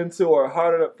to get into or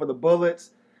harder for the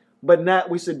bullets. But not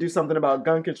we should do something about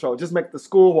gun control. Just make the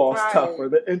school walls tougher.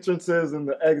 The entrances and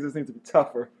the exits need to be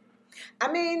tougher.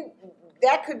 I mean,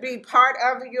 that could be part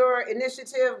of your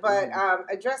initiative, but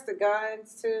address the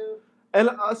guns too. And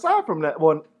aside from that,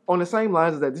 well, on the same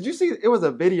lines as that, did you see it was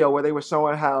a video where they were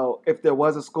showing how if there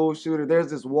was a school shooter, there's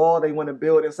this wall they want to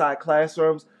build inside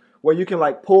classrooms where you can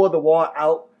like pull the wall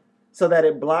out so that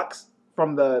it blocks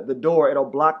from the door. It'll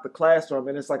block the classroom,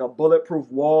 and it's like a bulletproof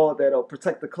wall that'll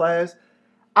protect the class.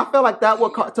 I feel like that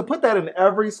would to put that in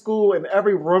every school, in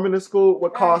every room in the school,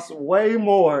 would cost way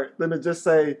more than to just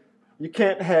say you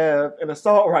can't have an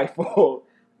assault rifle.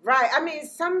 Right. I mean,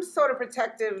 some sort of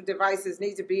protective devices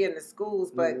need to be in the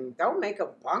schools, but don't make them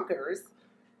bunkers,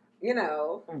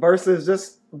 Versus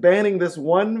just banning this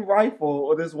one rifle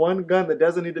or this one gun that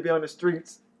doesn't need to be on the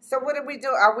streets. So what do we do?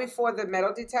 Are we for the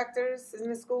metal detectors in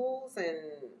the schools? And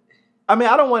I mean,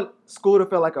 I don't want school to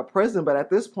feel like a prison, but at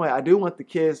this point, I do want the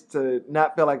kids to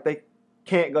not feel like they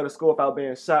can't go to school without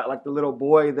being shot, like the little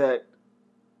boy that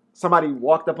somebody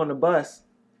walked up on the bus.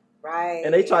 Right.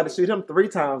 And they tried to shoot him 3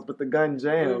 times, but the gun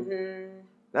jammed. Mm-hmm.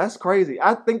 That's crazy.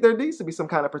 I think there needs to be some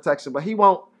kind of protection, but he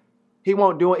won't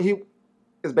do it. He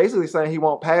is basically saying he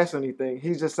won't pass anything.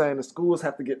 He's just saying the schools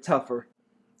have to get tougher,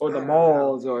 or the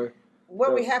malls, or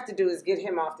what we have to do is get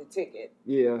him off the ticket.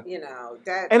 Yeah.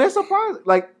 That. And it's surprising.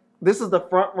 Like, this is the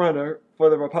front runner for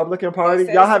the Republican Party.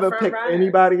 Y'all haven't picked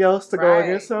anybody else to go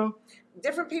against him.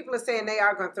 Different people are saying they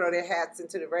are going to throw their hats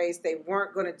into the race. They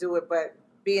weren't going to do it, but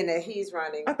being that he's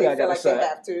running, they feel like they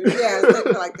have to. Yeah, they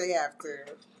feel like they have to.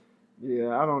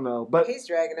 Yeah, I don't know. But he's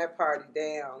dragging that party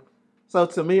down. So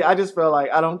to me, I just feel like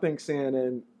I don't think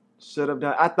CNN should have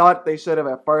done. I thought they should have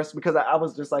at first because I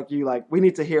was just like you, like we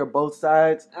need to hear both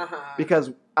sides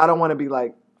because I don't want to be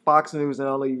like Fox News and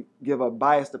only give a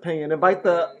biased opinion. Invite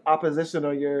the opposition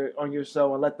on your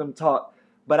show and let them talk.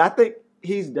 But I think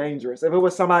he's dangerous. If it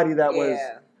was somebody that was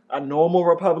a normal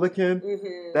Republican,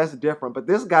 that's different. But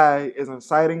this guy is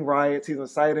inciting riots. He's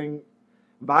inciting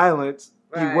violence.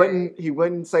 Right. He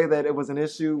wouldn't say that it was an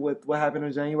issue with what happened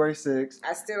on January 6th.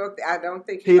 I don't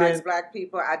think he likes black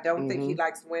people. I don't think he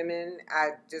likes women.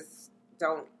 I just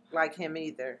don't like him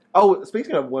either. Oh,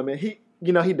 speaking of women, he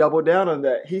doubled down on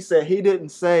that. He said he didn't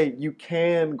say you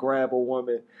can grab a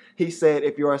woman. He said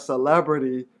if you're a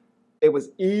celebrity, it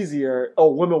was easier,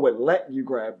 or women would let you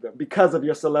grab them because of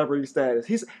your celebrity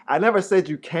status. I never said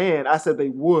you can. I said they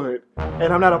would.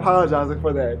 And I'm not apologizing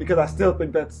for that because I still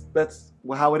think that's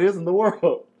how it is in the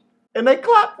world. And they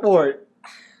clap for it.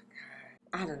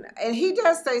 I don't know. And he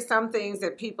does say some things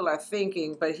that people are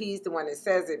thinking, but he's the one that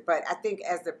says it. But I think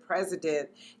as the president,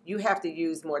 you have to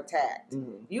use more tact.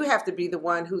 Mm-hmm. You have to be the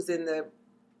one who's in the,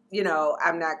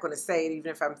 I'm not going to say it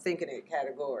even if I'm thinking it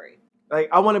category. Like,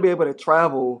 I want to be able to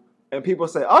travel. And people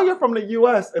say, "Oh, you're from the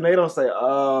U.S.," and they don't say,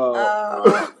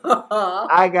 "Oh."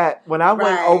 When I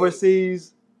went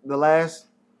overseas the last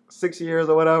 6 years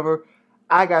or whatever,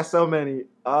 I got so many.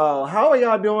 Oh, how are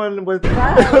y'all doing with?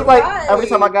 Every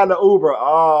time I got in the Uber,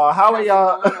 oh, how are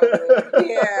y'all?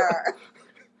 Yeah.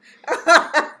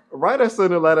 Write us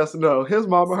in and let us know. His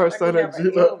mama, her son at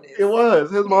Gmail. It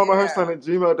was his mama, her son at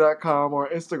gmail.com or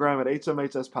Instagram at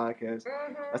HMHS Podcast.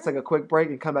 Mm-hmm. Let's take a quick break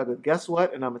and come back with Guess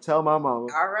What? And I'm going to tell my mama.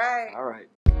 All right. All right.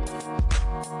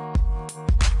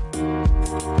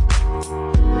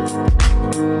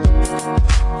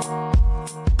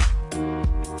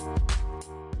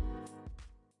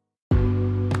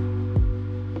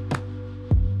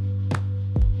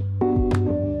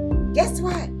 Guess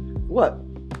what? What?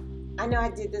 I know I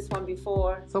did this one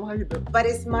before. So how you doing? But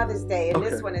it's Mother's Day, and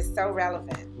this one is so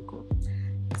relevant. Okay.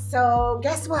 So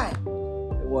guess what?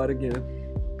 What again?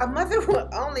 A mother will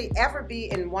only ever be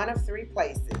in one of three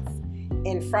places: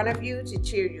 in front of you to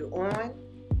cheer you on,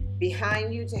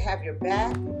 behind you to have your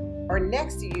back, or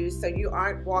next to you so you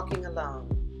aren't walking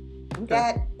alone. Okay.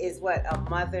 That is what a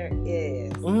mother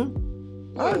is.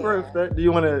 Mm-hmm. I agree with that. Do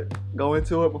you want to go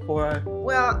into it before I?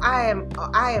 Well,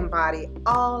 I embody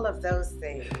all of those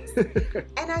things,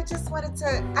 and I just wanted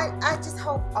to. I just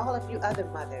hope all of you other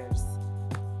mothers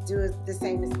do the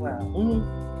same as well.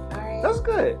 Mm-hmm. All right. That's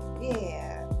good. Yeah.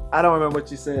 I don't remember what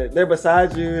you said. They're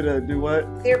beside you to do what?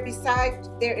 They're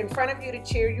in front of you to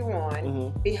cheer you on,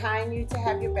 mm-hmm. behind you to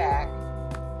have your back,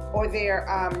 or they're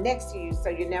next to you so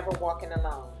you're never walking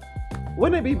alone.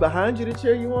 Wouldn't it be behind you to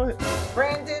cheer you on?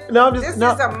 Brandon, no, this is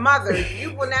a mother.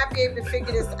 You will not be able to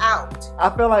figure this out. I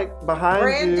feel like behind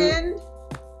Brandon,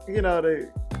 you know, they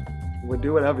would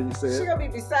do whatever you said. She's going to be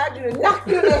beside you to knock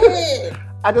you in the head.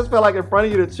 I just feel like in front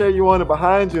of you to cheer you on and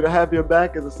behind you to have your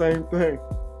back is the same thing.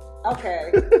 Okay,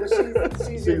 well,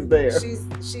 she's there. She's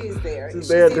there. She's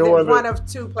there doing one of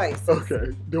two places.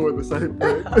 Okay, doing the same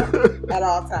thing at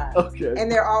all times. Okay,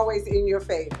 and they're always in your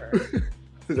favor.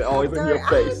 They're always in your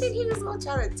face. I didn't think he was gonna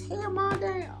try to tear them all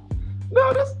down. No,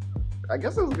 I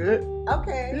guess it was good.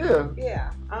 Okay. Yeah.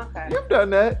 Yeah. Okay. You've done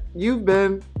that. You've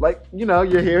been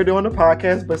you're here doing the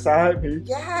podcast beside me.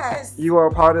 Yes. You are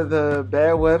a part of the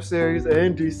Bad Web series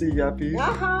and DC Yuppies.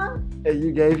 And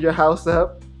you gave your house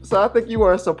up. So I think you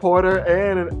were a supporter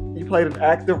and you played an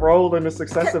active role in the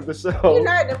success of the show. You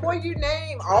know, the more you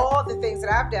name all the things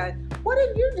that I've done, what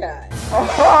have you done?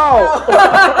 Oh!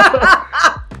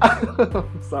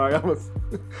 I'm sorry,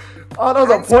 all those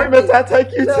appointments I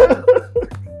take you to.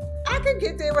 I could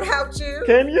get there without you.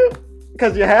 Can you?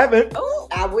 Because you haven't. Oh,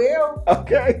 I will.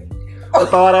 Okay.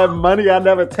 With all that money I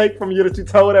never take from you that you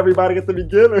told everybody at the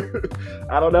beginning.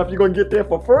 I don't know if you're going to get there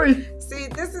for free. See,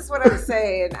 this is what I'm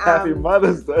saying. Happy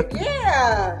Mother's Day.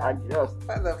 Yeah. I guess.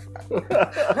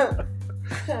 Motherfucker.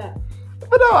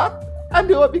 But no, I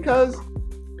do it because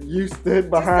you stood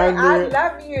behind me. I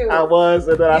love you. I was,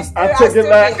 and then I took it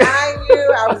back. Behind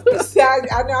you. I was beside you.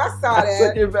 I know, I saw that. I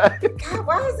took it back. God,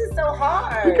 why is it so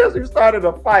hard? Because you started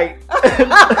a fight.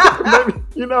 Maybe,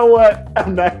 you know what?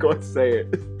 I'm not going to say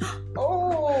it.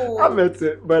 Oh. I meant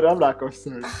it, but I'm not going to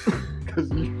say it. Because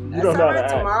you don't know how to act.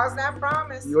 Tomorrow's not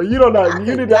promised. Well, you don't know.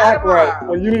 You need to act right.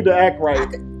 Well, you need to act right. I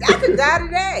could die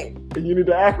today. And you need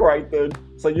to act right then,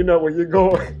 so you know where you're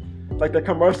going. Like the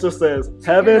commercial says,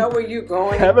 heaven. You know where you're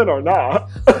going. Heaven or not.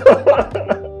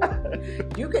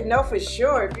 You could know for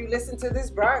sure if you listen to this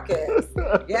broadcast.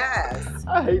 Yes.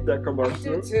 I hate that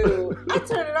commercial. I do too. I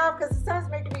turn it off because it starts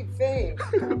making me think.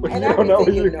 But and you don't know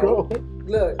where you're going.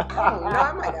 Look, I don't know.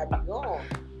 I might not be going.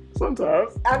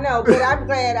 Sometimes. I know, but I'm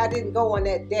glad I didn't go on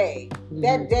that day. Mm-hmm.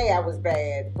 That day I was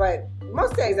bad, but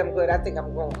most days I'm good. I think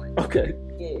I'm going. Okay.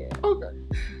 Yeah. Okay.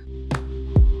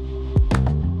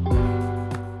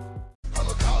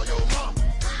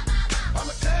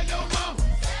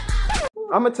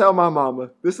 I'm going to tell my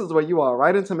mama, this is where you are.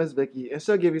 Write into Miss Vicky, and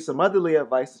she'll give you some motherly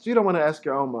advice that you don't want to ask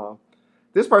your own mom.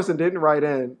 This person didn't write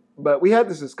in, but we had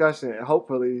this discussion, and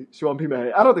hopefully she won't be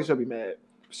mad. I don't think she'll be mad.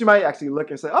 She might actually look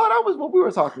and say, oh, that was what we were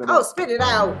talking about. Oh, spit it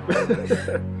out.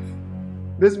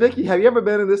 Miss Vicky, have you ever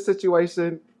been in this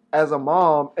situation as a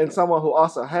mom and someone who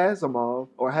also has a mom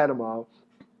or had a mom?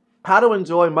 How to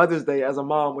enjoy Mother's Day as a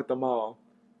mom with a mom.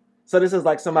 So this is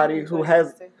like somebody who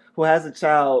has a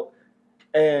child,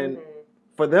 and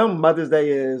for them, Mother's Day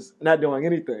is not doing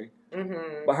anything.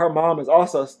 Mm-hmm. But her mom is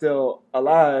also still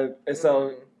alive, and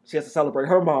so she has to celebrate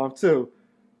her mom too.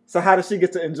 So how does she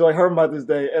get to enjoy her Mother's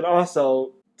Day and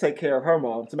also take care of her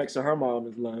mom to make sure her mom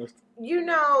is loved? You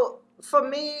know, for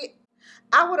me,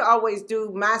 I would always do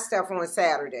my stuff on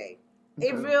Saturday. Okay.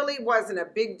 It really wasn't a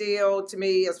big deal to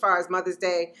me as far as Mother's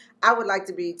Day. I would like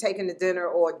to be taking the dinner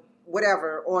or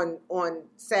whatever on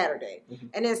Saturday. Mm-hmm.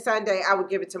 And then Sunday, I would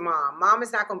give it to Mom. Mom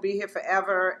is not going to be here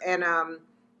forever. And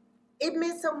it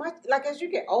meant so much. Like, as you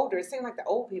get older, it seems like the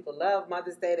old people love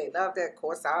Mother's Day. They love that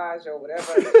corsage or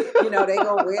whatever. You know, they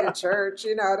go wear to church.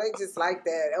 You know, they just like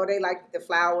that. Or they like the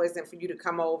flowers and for you to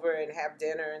come over and have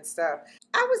dinner and stuff.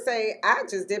 I would say I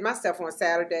just did my stuff on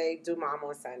Saturday, do Mom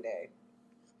on Sunday.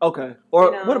 Okay.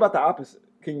 Or what about the opposite?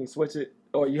 Can you switch it?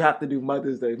 Or you have to do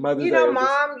Mother's Day. You know,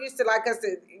 Mom used to like us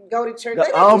to go to church.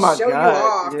 They like to show you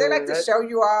off. Yeah, they like to show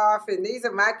you off. And these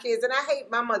are my kids. And I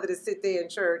hate my mother to sit there in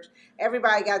church.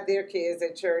 Everybody got their kids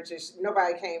at church. And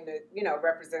nobody came to,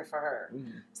 represent for her.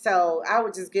 Mm-hmm. So I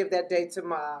would just give that day to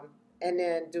Mom and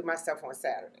then do my stuff on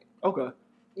Saturday. Okay.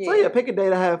 Yeah. So pick a day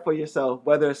to have for yourself,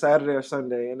 whether it's Saturday or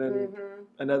Sunday. And then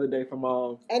another day for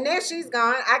Mom. And then she's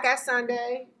gone. I got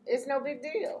Sunday. It's no big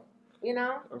deal.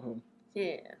 Uh-huh.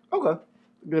 Yeah. Okay.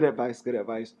 Good advice.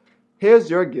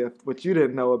 Here's your gift, which you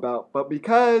didn't know about. But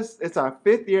because it's our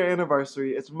 5th year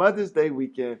anniversary, it's Mother's Day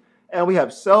weekend, and we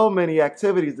have so many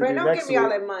activities to do next week. Don't give me all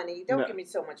that money. Don't give me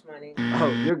so much money.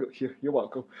 Oh, you're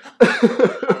welcome.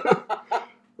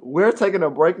 We're taking a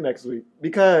break next week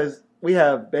because we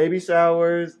have baby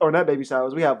showers, or not baby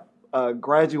showers. We have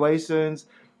graduations.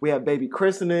 We have baby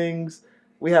christenings.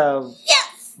 We have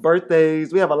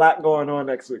birthdays. We have a lot going on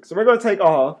next week. So we're going to take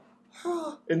off.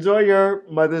 Enjoy your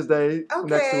Mother's Day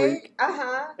next week.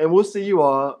 And we'll see you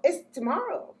all. It's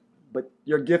tomorrow. But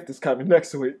your gift is coming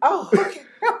next week. Oh, okay.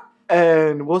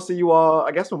 And we'll see you all,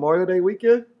 I guess, Memorial Day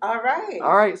weekend. All right.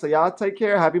 All right. So y'all take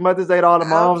care. Happy Mother's Day to all the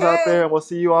moms out there. And we'll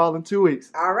see you all in 2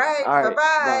 weeks. All right. Bye-bye.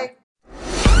 Bye.